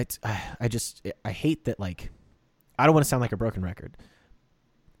I hate that. Like, I don't want to sound like a broken record,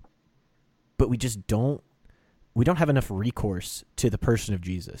 but we don't have enough recourse to the person of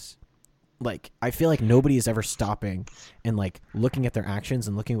Jesus. Like, I feel like nobody is ever stopping and, like, looking at their actions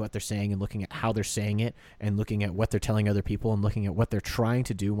and looking at what they're saying and looking at how they're saying it and looking at what they're telling other people and looking at what they're trying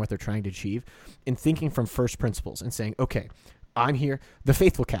to do and what they're trying to achieve, and thinking from first principles and saying, okay, I'm here, the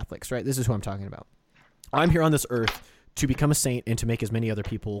faithful Catholics, right? This is who I'm talking about. I'm here on this earth to become a saint and to make as many other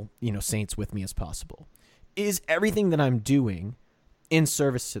people, you know, saints with me as possible. Is everything that I'm doing in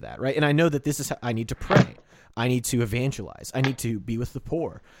service to that, right? And I know that this is how I need to pray. I need to evangelize. I need to be with the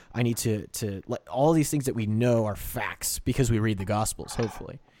poor. I need to like all these things that we know are facts because we read the Gospels,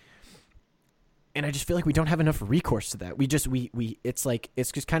 hopefully. And I just feel like we don't have enough recourse to that. We it's like,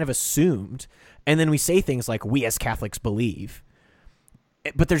 it's just kind of assumed. And then we say things like, we as Catholics believe,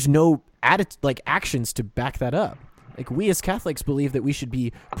 but there's no actions to back that up. Like, we as Catholics believe that we should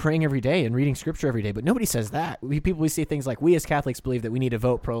be praying every day and reading scripture every day, but nobody says that. We say things like, we as Catholics believe that we need to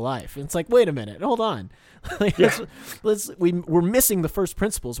vote pro-life. And it's like, wait a minute, hold on. Like, we're missing the first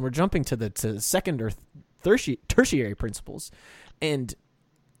principles, and we're jumping to the second or tertiary principles. And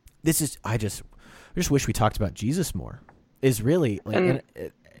this is, I just wish we talked about Jesus more. Is really like,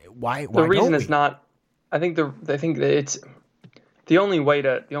 why the reason don't is not. I think that it's the only way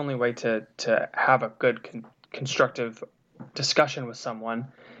to have a good constructive discussion with someone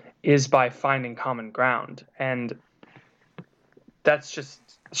is by finding common ground, and that's just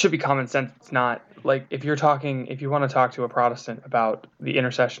should be common sense. It's not like if you want to talk to a Protestant about the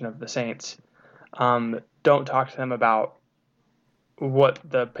intercession of the saints, don't talk to them about what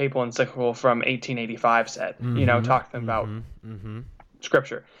the papal encyclical from 1885 said. You know, talk to them about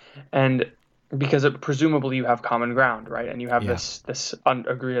scripture, and because presumably you have common ground, right? And you have this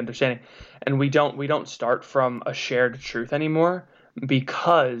agreed understanding, and we don't start from a shared truth anymore,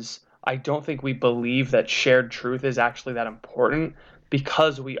 because I don't think we believe that shared truth is actually that important,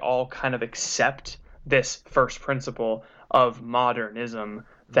 because we all kind of accept this first principle of modernism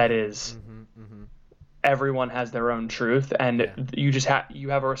that is everyone has their own truth, and you just you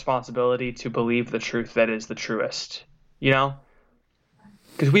have a responsibility to believe the truth that is the truest, you know?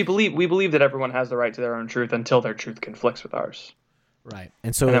 Because we believe that everyone has the right to their own truth until their truth conflicts with ours. Right.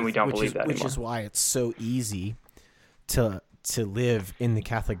 And so then we don't believe that anymore. Which is why it's so easy to live in the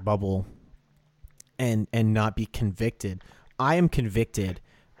Catholic bubble and not be convicted. I am convicted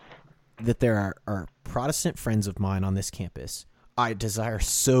that there are Protestant friends of mine on this campus. I desire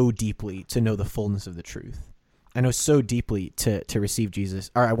so deeply to know the fullness of the truth. I know so deeply to receive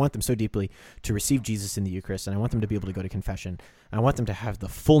Jesus, or I want them so deeply to receive Jesus in the Eucharist, and I want them to be able to go to confession. And I want them to have the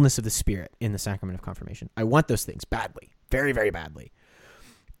fullness of the Spirit in the sacrament of confirmation. I want those things badly, very, very badly.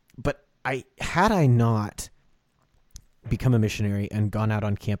 But had I not become a missionary and gone out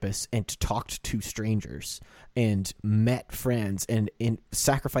on campus and talked to strangers and met friends and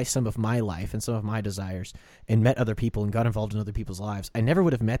sacrificed some of my life and some of my desires and met other people and got involved in other people's lives, I never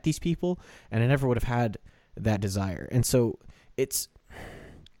would have met these people, and I never would have had that desire. And so it's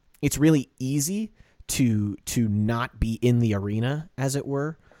really easy to not be in the arena, as it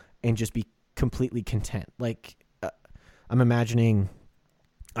were, and just be completely content. Like, I'm imagining,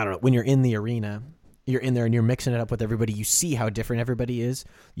 I don't know, when you're in the arena, you're in there and you're mixing it up with everybody. You see how different everybody is.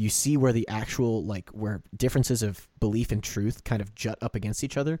 You see where the actual, like, where differences of belief and truth kind of jut up against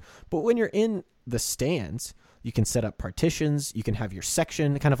each other. But when you're in the stands, You can set up partitions. You can have your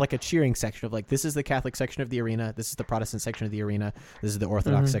section, kind of like a cheering section of like, this is the Catholic section of the arena. This is the Protestant section of the arena. This is the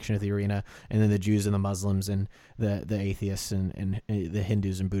Orthodox section of the arena. And then the Jews and the Muslims and the atheists and the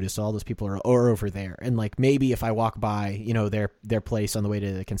Hindus and Buddhists, all those people are over there. And like, maybe if I walk by, you know, their place on the way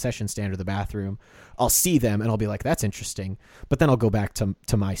to the concession stand or the bathroom, I'll see them and I'll be like, that's interesting. But then I'll go back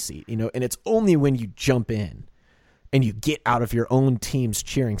to my seat, you know, and it's only when you jump in and you get out of your own team's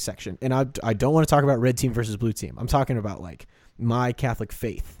cheering section. And I don't want to talk about red team versus blue team. I'm talking about like my Catholic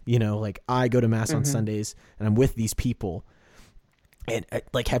faith, you know, like I go to mass on Sundays and I'm with these people. And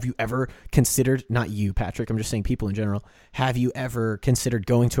like, have you ever considered, not you, Patrick, I'm just saying people in general, have you ever considered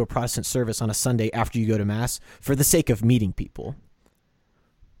going to a Protestant service on a Sunday after you go to mass for the sake of meeting people?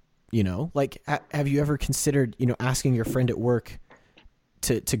 You know, like, have you ever considered, you know, asking your friend at work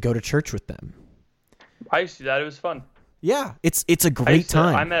to go to church with them? I used to do that. It was fun. Yeah, it's a great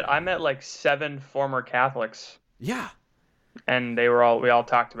time. I met like 7 former Catholics. Yeah. And we all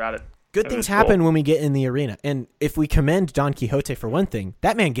talked about it. Good things happen when we get in the arena. And if we commend Don Quixote for one thing,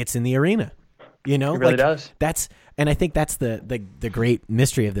 that man gets in the arena. You know? He really does. And I think that's the great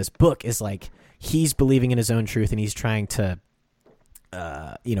mystery of this book is like he's believing in his own truth and he's trying to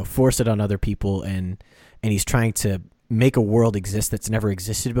you know, force it on other people and he's trying to make a world exist that's never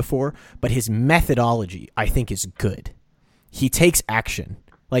existed before, but his methodology I think is good. He takes action.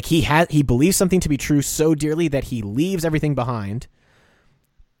 Like he believes something to be true so dearly that he leaves everything behind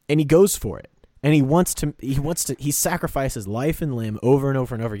and he goes for it. And he sacrifices life and limb over and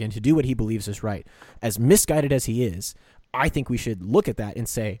over and over again to do what he believes is right. As misguided as he is, I think we should look at that and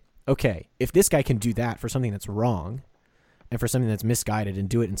say, okay, if this guy can do that for something that's wrong and for something that's misguided and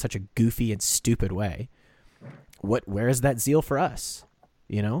do it in such a goofy and stupid way, where is that zeal for us?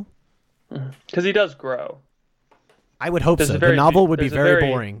 You know? Because he does grow. I would hope so. The novel would be very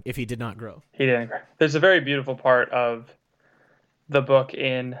boring if he did not grow. He didn't grow. There's a very beautiful part of the book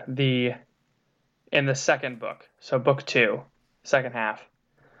in the second book, so book 2, second half,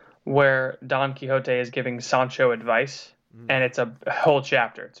 where Don Quixote is giving Sancho advice, and it's a whole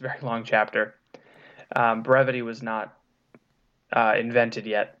chapter. It's a very long chapter. Brevity was not invented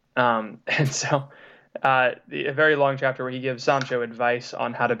yet, and so a very long chapter where he gives Sancho advice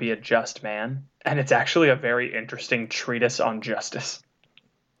on how to be a just man, and it's actually a very interesting treatise on justice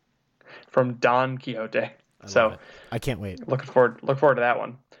from Don Quixote. So I can't wait. Look forward to that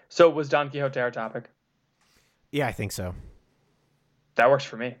one. So was Don Quixote our topic? Yeah, I think so. That works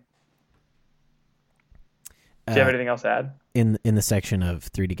for me. Do you have anything else to add? In the section of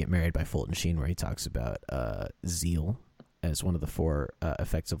 3 to Get Married by Fulton Sheen, where he talks about zeal as one of the 4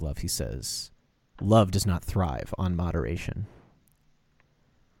 effects of love, he says, love does not thrive on moderation.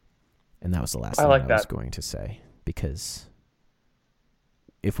 And that was the last thing I was going to say, because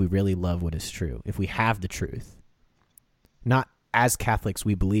if we really love what is true, if we have the truth, not as Catholics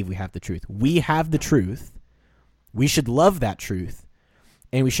we believe we have the truth. We have the truth. We should love that truth,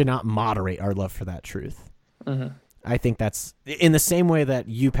 and we should not moderate our love for that truth. Mm-hmm. I think that's in the same way that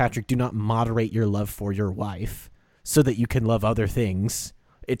you, Patrick, do not moderate your love for your wife so that you can love other things.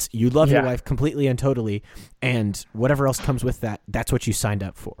 It's you love your wife completely and totally, and whatever else comes with that, that's what you signed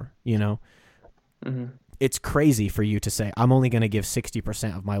up for, you know? Mm-hmm. It's crazy for you to say, I'm only going to give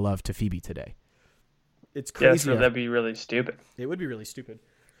 60% of my love to Phoebe today. It's crazy. Yeah, so that'd be really stupid. It would be really stupid.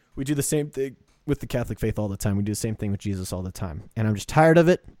 We do the same thing with the Catholic faith all the time. We do the same thing with Jesus all the time. And I'm just tired of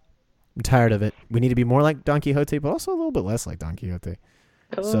it. I'm tired of it. We need to be more like Don Quixote, but also a little bit less like Don Quixote.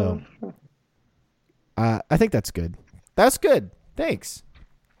 So I think that's good. That's good. Thanks.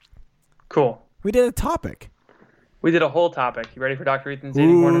 Cool. We did a topic. We did a whole topic. You ready for Dr. Ethan's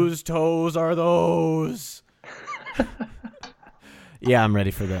dating corner? Whose toes are those? Yeah, I'm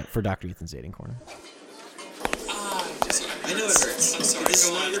ready for Dr. Ethan's dating corner. I know it hurts. I'm sorry.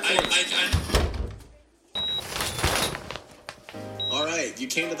 All right, you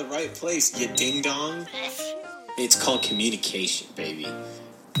came to the right place, you ding dong. It's called communication, baby.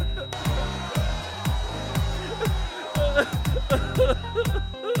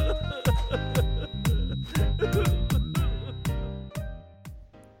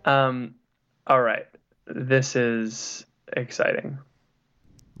 All right. This is exciting.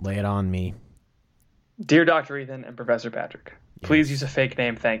 Lay it on me. Dear Dr. Ethan and Professor Patrick, please use a fake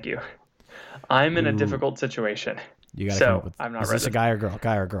name. Thank you. I'm in a difficult situation. You gotta come up with, I'm not is ready. this a guy or girl?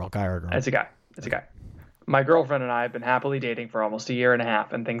 Guy or girl? Guy or girl? It's a guy. It's a guy. My girlfriend and I have been happily dating for almost a year and a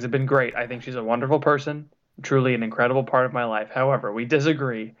half, and things have been great. I think she's a wonderful person, truly an incredible part of my life. However, we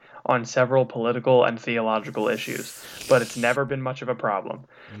disagree on several political and theological issues, but it's never been much of a problem.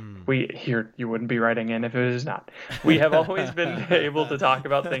 You wouldn't be writing in if it was not. We have always been able to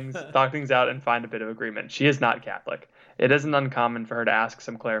talk things out and find a bit of agreement. She is not Catholic. It isn't uncommon for her to ask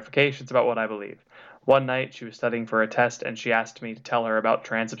some clarifications about what I believe. One night, she was studying for a test, and she asked me to tell her about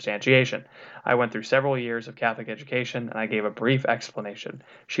transubstantiation. I went through several years of Catholic education, and I gave a brief explanation.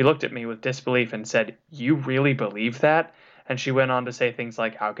 She looked at me with disbelief and said, "You really believe that?" And she went on to say things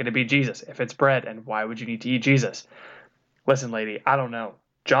like, "How can it be Jesus if it's bread, and why would you need to eat Jesus?" Listen, lady, I don't know.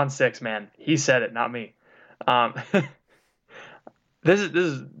 John 6, man, he said it, not me. This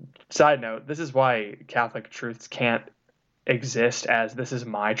is side note. This is why Catholic truths can't exist as this is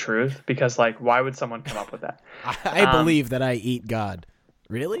my truth, because like, why would someone come up with that? I believe that I eat God.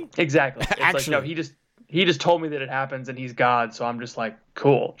 Really? Exactly. It's Actually, like, no, he just told me that it happens and he's God, so I'm just like,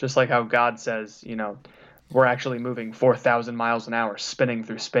 cool. Just like how God says, we're actually moving 4,000 miles an hour spinning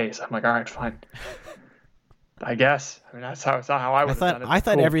through space. I'm like, all right, fine. I guess. I mean, that's not how I would have done it. I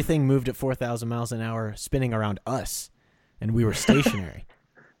thought cool. Everything moved at 4,000 miles an hour spinning around us, and we were stationary.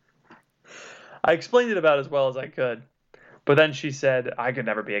 I explained it about as well as I could. But then she said I could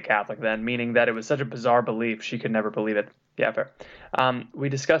never be a Catholic then, meaning that it was such a bizarre belief she could never believe it. Yeah, fair. We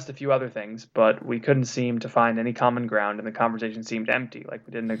discussed a few other things, but we couldn't seem to find any common ground, and the conversation seemed empty, like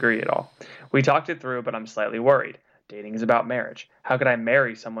we didn't agree at all. We talked it through, but I'm slightly worried. Dating is about marriage. How could I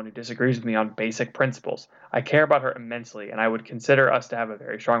marry someone who disagrees with me on basic principles? I care about her immensely, and I would consider us to have a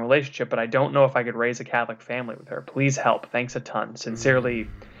very strong relationship, but I don't know if I could raise a Catholic family with her. Please help. Thanks a ton. Sincerely,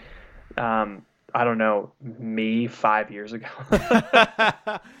 I don't know, me 5 years ago.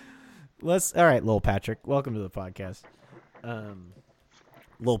 All right, Lil Patrick, welcome to the podcast.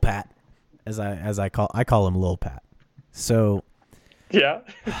 Lil Pat, as I call him Lil Pat. So, yeah.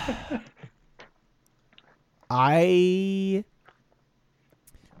 Hey,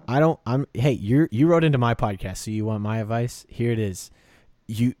 you wrote into my podcast, so you want my advice? Here it is.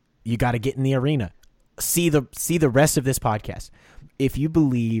 You got to get in the arena. See the rest of this podcast. If you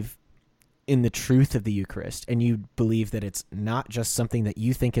believe in the truth of the Eucharist, and you believe that it's not just something that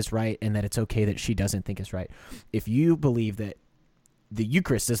you think is right and that it's okay that she doesn't think is right. If you believe that the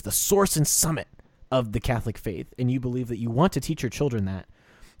Eucharist is the source and summit of the Catholic faith, and you believe that you want to teach your children that,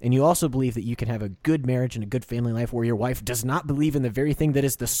 and you also believe that you can have a good marriage and a good family life where your wife does not believe in the very thing that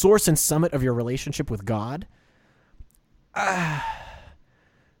is the source and summit of your relationship with God, I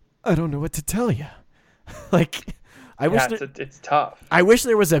don't know what to tell you. It's tough. I wish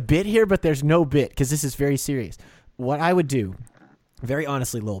there was a bit here, but there's no bit because this is very serious. What I would do, very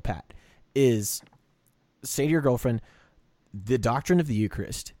honestly, Lil Pat, is say to your girlfriend, the doctrine of the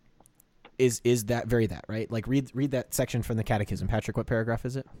Eucharist is that right? Like read that section from the Catechism. Patrick, what paragraph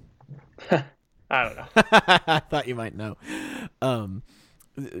is it? I don't know. I thought you might know.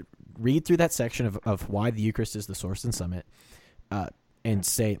 Read through that section of why the Eucharist is the source and summit. And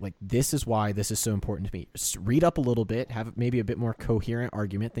say, like, this is why this is so important to me. Just read up a little bit, have maybe a bit more coherent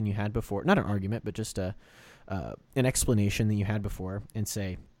argument than you had before. Not an argument, but just an explanation than you had before. And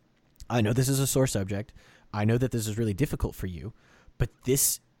say, I know this is a sore subject. I know that this is really difficult for you. But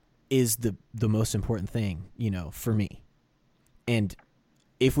this is the most important thing, for me. And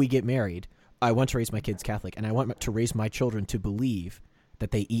if we get married, I want to raise my kids Catholic. And I want to raise my children to believe that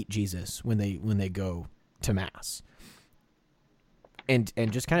they eat Jesus when they go to Mass. And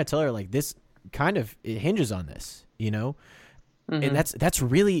just kind of tell her, like, this kind of it hinges on this, Mm-hmm. And that's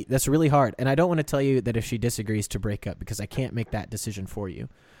really hard. And I don't want to tell you that if she disagrees to break up, because I can't make that decision for you.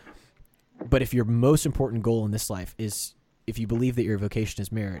 But if your most important goal in this life is, if you believe that your vocation is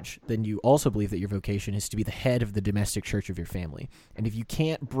marriage, then you also believe that your vocation is to be the head of the domestic church of your family. And if you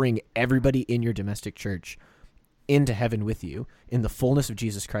can't bring everybody in your domestic church into heaven with you in the fullness of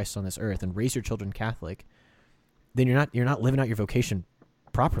Jesus Christ on this earth and raise your children Catholic, then you're not living out your vocation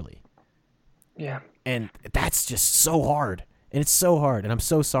properly. Yeah. And that's just so hard. And it's so hard. And I'm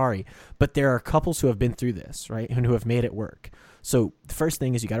so sorry. But there are couples who have been through this, right? And who have made it work. So the first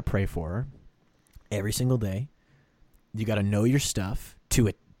thing is you got to pray for her every single day. You got to know your stuff to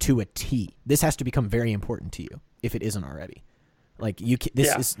a T. This has to become very important to you if it isn't already. Like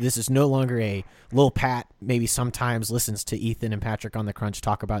this is no longer a Lil Pat maybe sometimes listens to Ethan and Patrick on the Crunch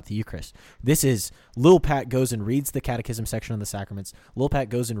talk about the Eucharist. This is Lil Pat goes and reads the Catechism section on the sacraments. Lil Pat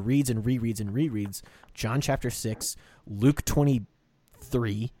goes and reads and rereads John chapter 6, Luke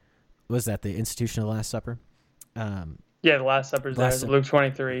 23. Was that the institution of the Last Supper? The Last Supper's there. Luke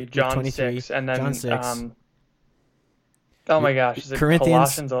 23, John 23, 6, and then John 6. Oh my gosh, is it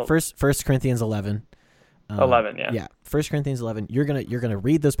Corinthians, Colossians? First Corinthians 11. 11, yeah. Yeah, 1 Corinthians 11. You're gonna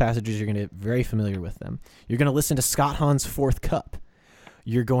read those passages. You're gonna get very familiar with them. You're gonna listen to Scott Hahn's Fourth Cup.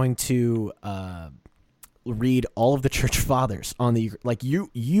 You're going to read all of the church fathers on the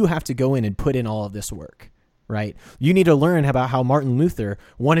you have to go in and put in all of this work, right? You need to learn about how Martin Luther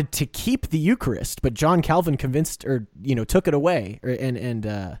wanted to keep the Eucharist, but John Calvin convinced took it away,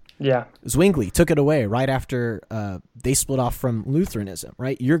 Zwingli took it away right after they split off from Lutheranism,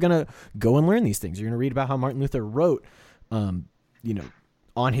 right? You're going to go and learn these things. You're going to read about how Martin Luther wrote,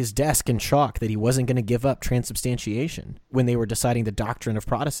 on his desk in chalk that he wasn't going to give up transubstantiation when they were deciding the doctrine of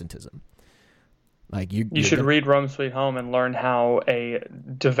Protestantism. Like you should read Rome Sweet Home and learn how a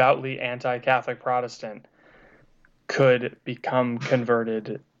devoutly anti-Catholic Protestant could become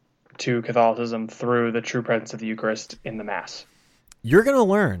converted to Catholicism through the true presence of the Eucharist in the Mass. You're going to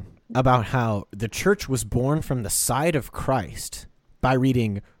learn about how the church was born from the side of Christ by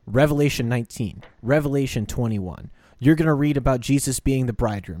reading Revelation 19, Revelation 21. You're going to read about Jesus being the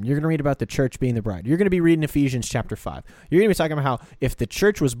bridegroom. You're going to read about the church being the bride. You're going to be reading Ephesians chapter 5. You're going to be talking about how if the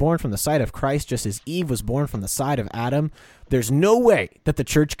church was born from the side of Christ, just as Eve was born from the side of Adam, there's no way that the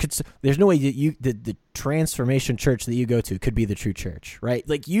church could, there's no way that the transformation church that you go to could be the true church, right?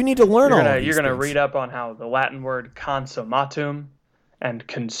 Like you need to learn all of these You're going to things. read up on how the Latin word consummatum and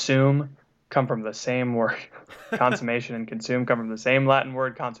consume come from the same word. Consummation and consume come from the same Latin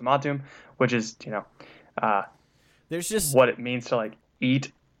word consummatum, which is, There's just what it means to like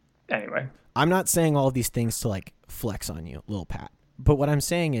eat. Anyway, I'm not saying all of these things to like flex on you, Lil Pat. But what I'm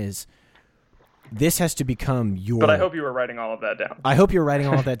saying is this has to become your... But I hope you were writing all of that down. I hope you're writing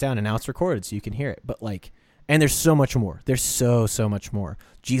all of that down, and now it's recorded so you can hear it. But like, and there's so much more. There's so much more.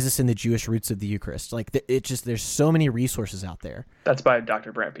 Jesus and the Jewish roots of the Eucharist. Like there's so many resources out there. That's by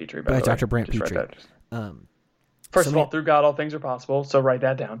Dr. Brant Petrie. By Dr. Brant Petrie. First of all, through God, all things are possible. So write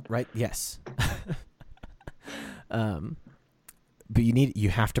that down. Right. Yes. But you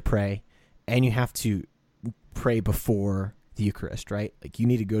have to pray, and you have to pray before the Eucharist, right? Like you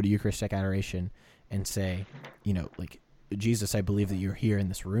need to go to Eucharistic adoration and say, like, Jesus, I believe that you're here in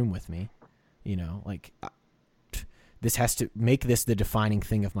this room with me. This has to make this the defining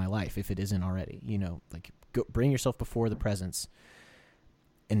thing of my life if it isn't already. Like go bring yourself before the presence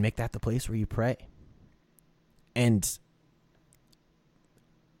and make that the place where you pray. And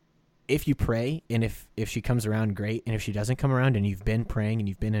if you pray, and if she comes around, great. And if she doesn't come around and you've been praying and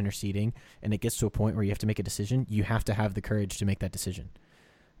you've been interceding and it gets to a point where you have to make a decision, you have to have the courage to make that decision.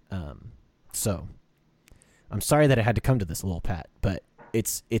 So I'm sorry that it had to come to this, Lil Pat, but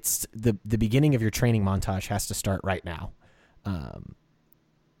it's the beginning of your training montage has to start right now.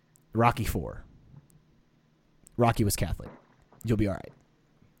 Rocky IV. Rocky was Catholic. You'll be all right.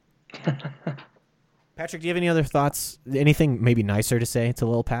 Patrick, do you have any other thoughts? Anything maybe nicer to say to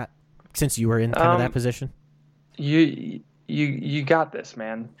Lil Pat? Since you were in kind of that position, you got this,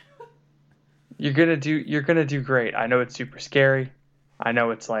 man. You're gonna do great. I know it's super scary. I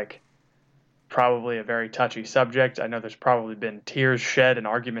know it's like probably a very touchy subject. I know there's probably been tears shed and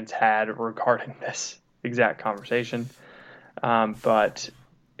arguments had regarding this exact conversation, but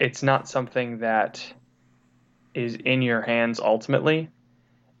it's not something that is in your hands ultimately.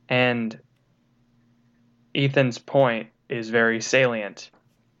 And Ethan's point is very salient.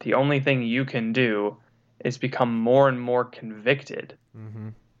 The only thing you can do is become more and more convicted. Mm-hmm.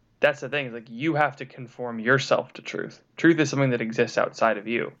 That's the thing. Is like you have to conform yourself to truth. Truth is something that exists outside of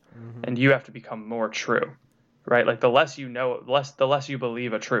you, and you have to become more true, right? Like the less you know, the less you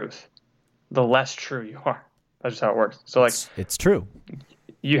believe a truth, the less true you are. That's just how it works. So like it's true.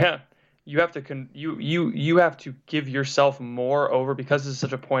 You have to give yourself more over, because this is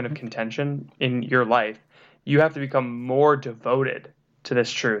such a point of contention in your life. You have to become more devoted to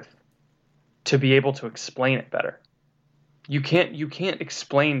this truth to be able to explain it better. You can't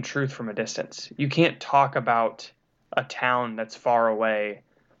explain truth from a distance. You can't talk about a town that's far away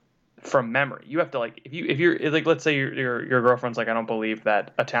from memory. You have to like if you're like, let's say your girlfriend's like, I don't believe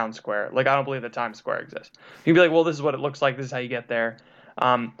that a town square, like I don't believe that Times Square exists. You can be like, well, this is what it looks like, this is how you get there.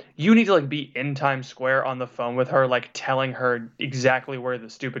 You need to like be in Times Square on the phone with her, like telling her exactly where the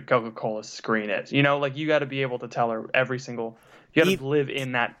stupid Coca-Cola screen is. Like you got to be able to tell her every single. You got to live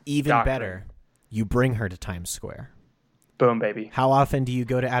in that. Even doctrine. Better, you bring her to Times Square. Boom, baby. How often do you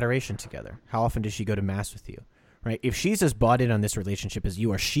go to adoration together? How often does she go to mass with you? Right? If she's as bought in on this relationship as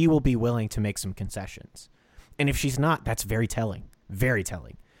you are, she will be willing to make some concessions. And if she's not, that's very telling. Very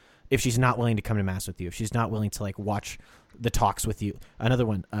telling. If she's not willing to come to mass with you, if she's not willing to like watch the talks with you. Another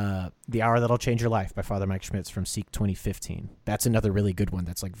one, The Hour That'll Change Your Life by Father Mike Schmitz from Seek 2015. That's another really good one.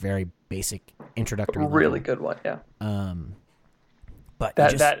 That's like very basic introductory. Really good one, yeah. But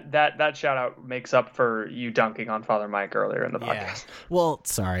that shout out makes up for you dunking on Father Mike earlier in the podcast. Well,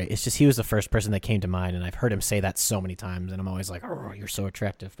 sorry. It's just he was the first person that came to mind, and I've heard him say that so many times, and I'm always like, oh, you're so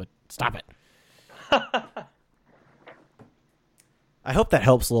attractive, but stop it. I hope that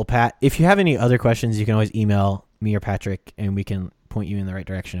helps, little Pat. If you have any other questions, you can always email me or Patrick, and we can point you in the right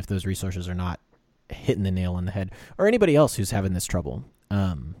direction if those resources are not hitting the nail on the head, or anybody else who's having this trouble.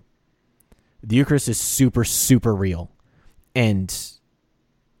 The Eucharist is super, super real, and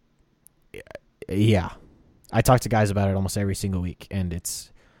yeah, I talk to guys about it almost every single week, and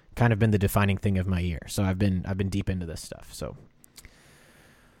it's kind of been the defining thing of my year. So I've been deep into this stuff. So,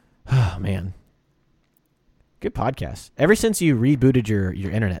 oh man, good podcast. Ever since you rebooted your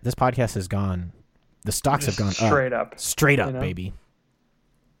internet, this podcast has gone. The stocks have gone straight up, baby.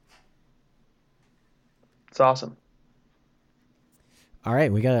 It's awesome. All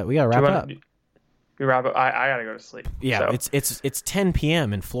right, we gotta wrap up. You wrap up. I gotta go to sleep. Yeah, so. it's 10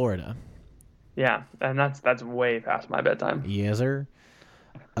 p.m. in Florida. Yeah, and that's way past my bedtime. Yes, sir.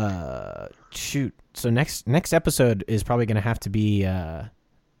 Shoot. So next episode is probably gonna have to be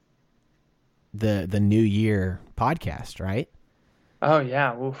the New Year podcast, right? Oh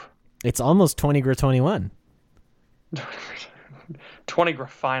yeah. Oof. It's almost 2021. 20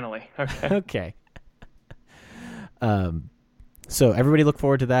 finally. Okay. Okay. So everybody look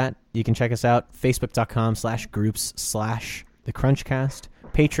forward to that. You can check us out, facebook.com/groups/thecrunchcast,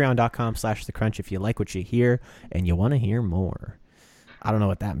 patreon.com/thecrunch if you like what you hear and you want to hear more. I don't know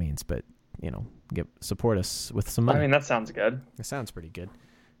what that means, but, support us with some money. I mean, that sounds good. It sounds pretty good.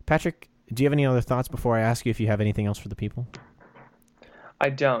 Patrick, do you have any other thoughts before I ask you if you have anything else for the people? I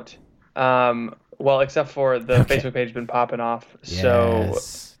don't. Well, except for the Facebook page been popping off. Yes. So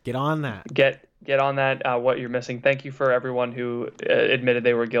get on that. Get on that, what you're missing. Thank you for everyone who admitted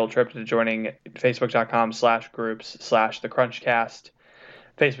they were guilt-tripped to joining facebook.com/groups/thecrunchcast,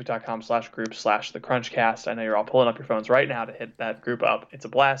 facebook.com/groups/thecrunchcast. I know you're all pulling up your phones right now to hit that group up. It's a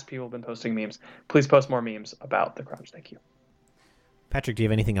blast. People have been posting memes. Please post more memes about the Crunch. Thank you. Patrick, do you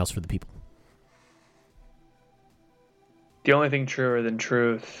have anything else for the people? The only thing truer than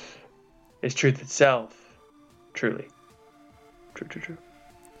truth is truth itself. Truly. True.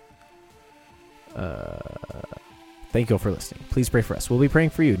 Thank you all for listening. Please pray for us. We'll be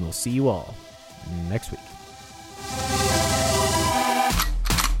praying for you, and we'll see you all next week.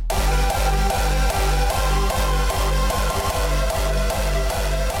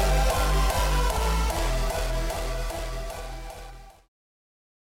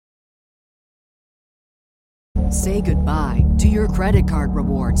 Say goodbye to your credit card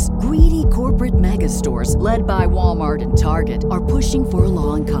rewards. Greedy corporate mega stores, led by Walmart and Target, are pushing for a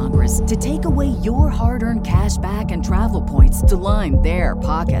law in Congress to take away your hard-earned cash back and travel points to line their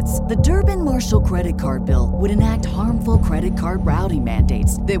pockets. The Durbin-Marshall credit card bill would enact harmful credit card routing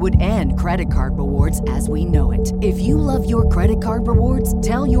mandates that would end credit card rewards as we know it. If you love your credit card rewards,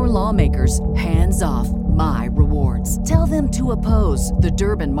 tell your lawmakers, hands off my rewards. Tell them to oppose the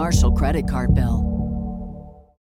Durbin-Marshall credit card bill.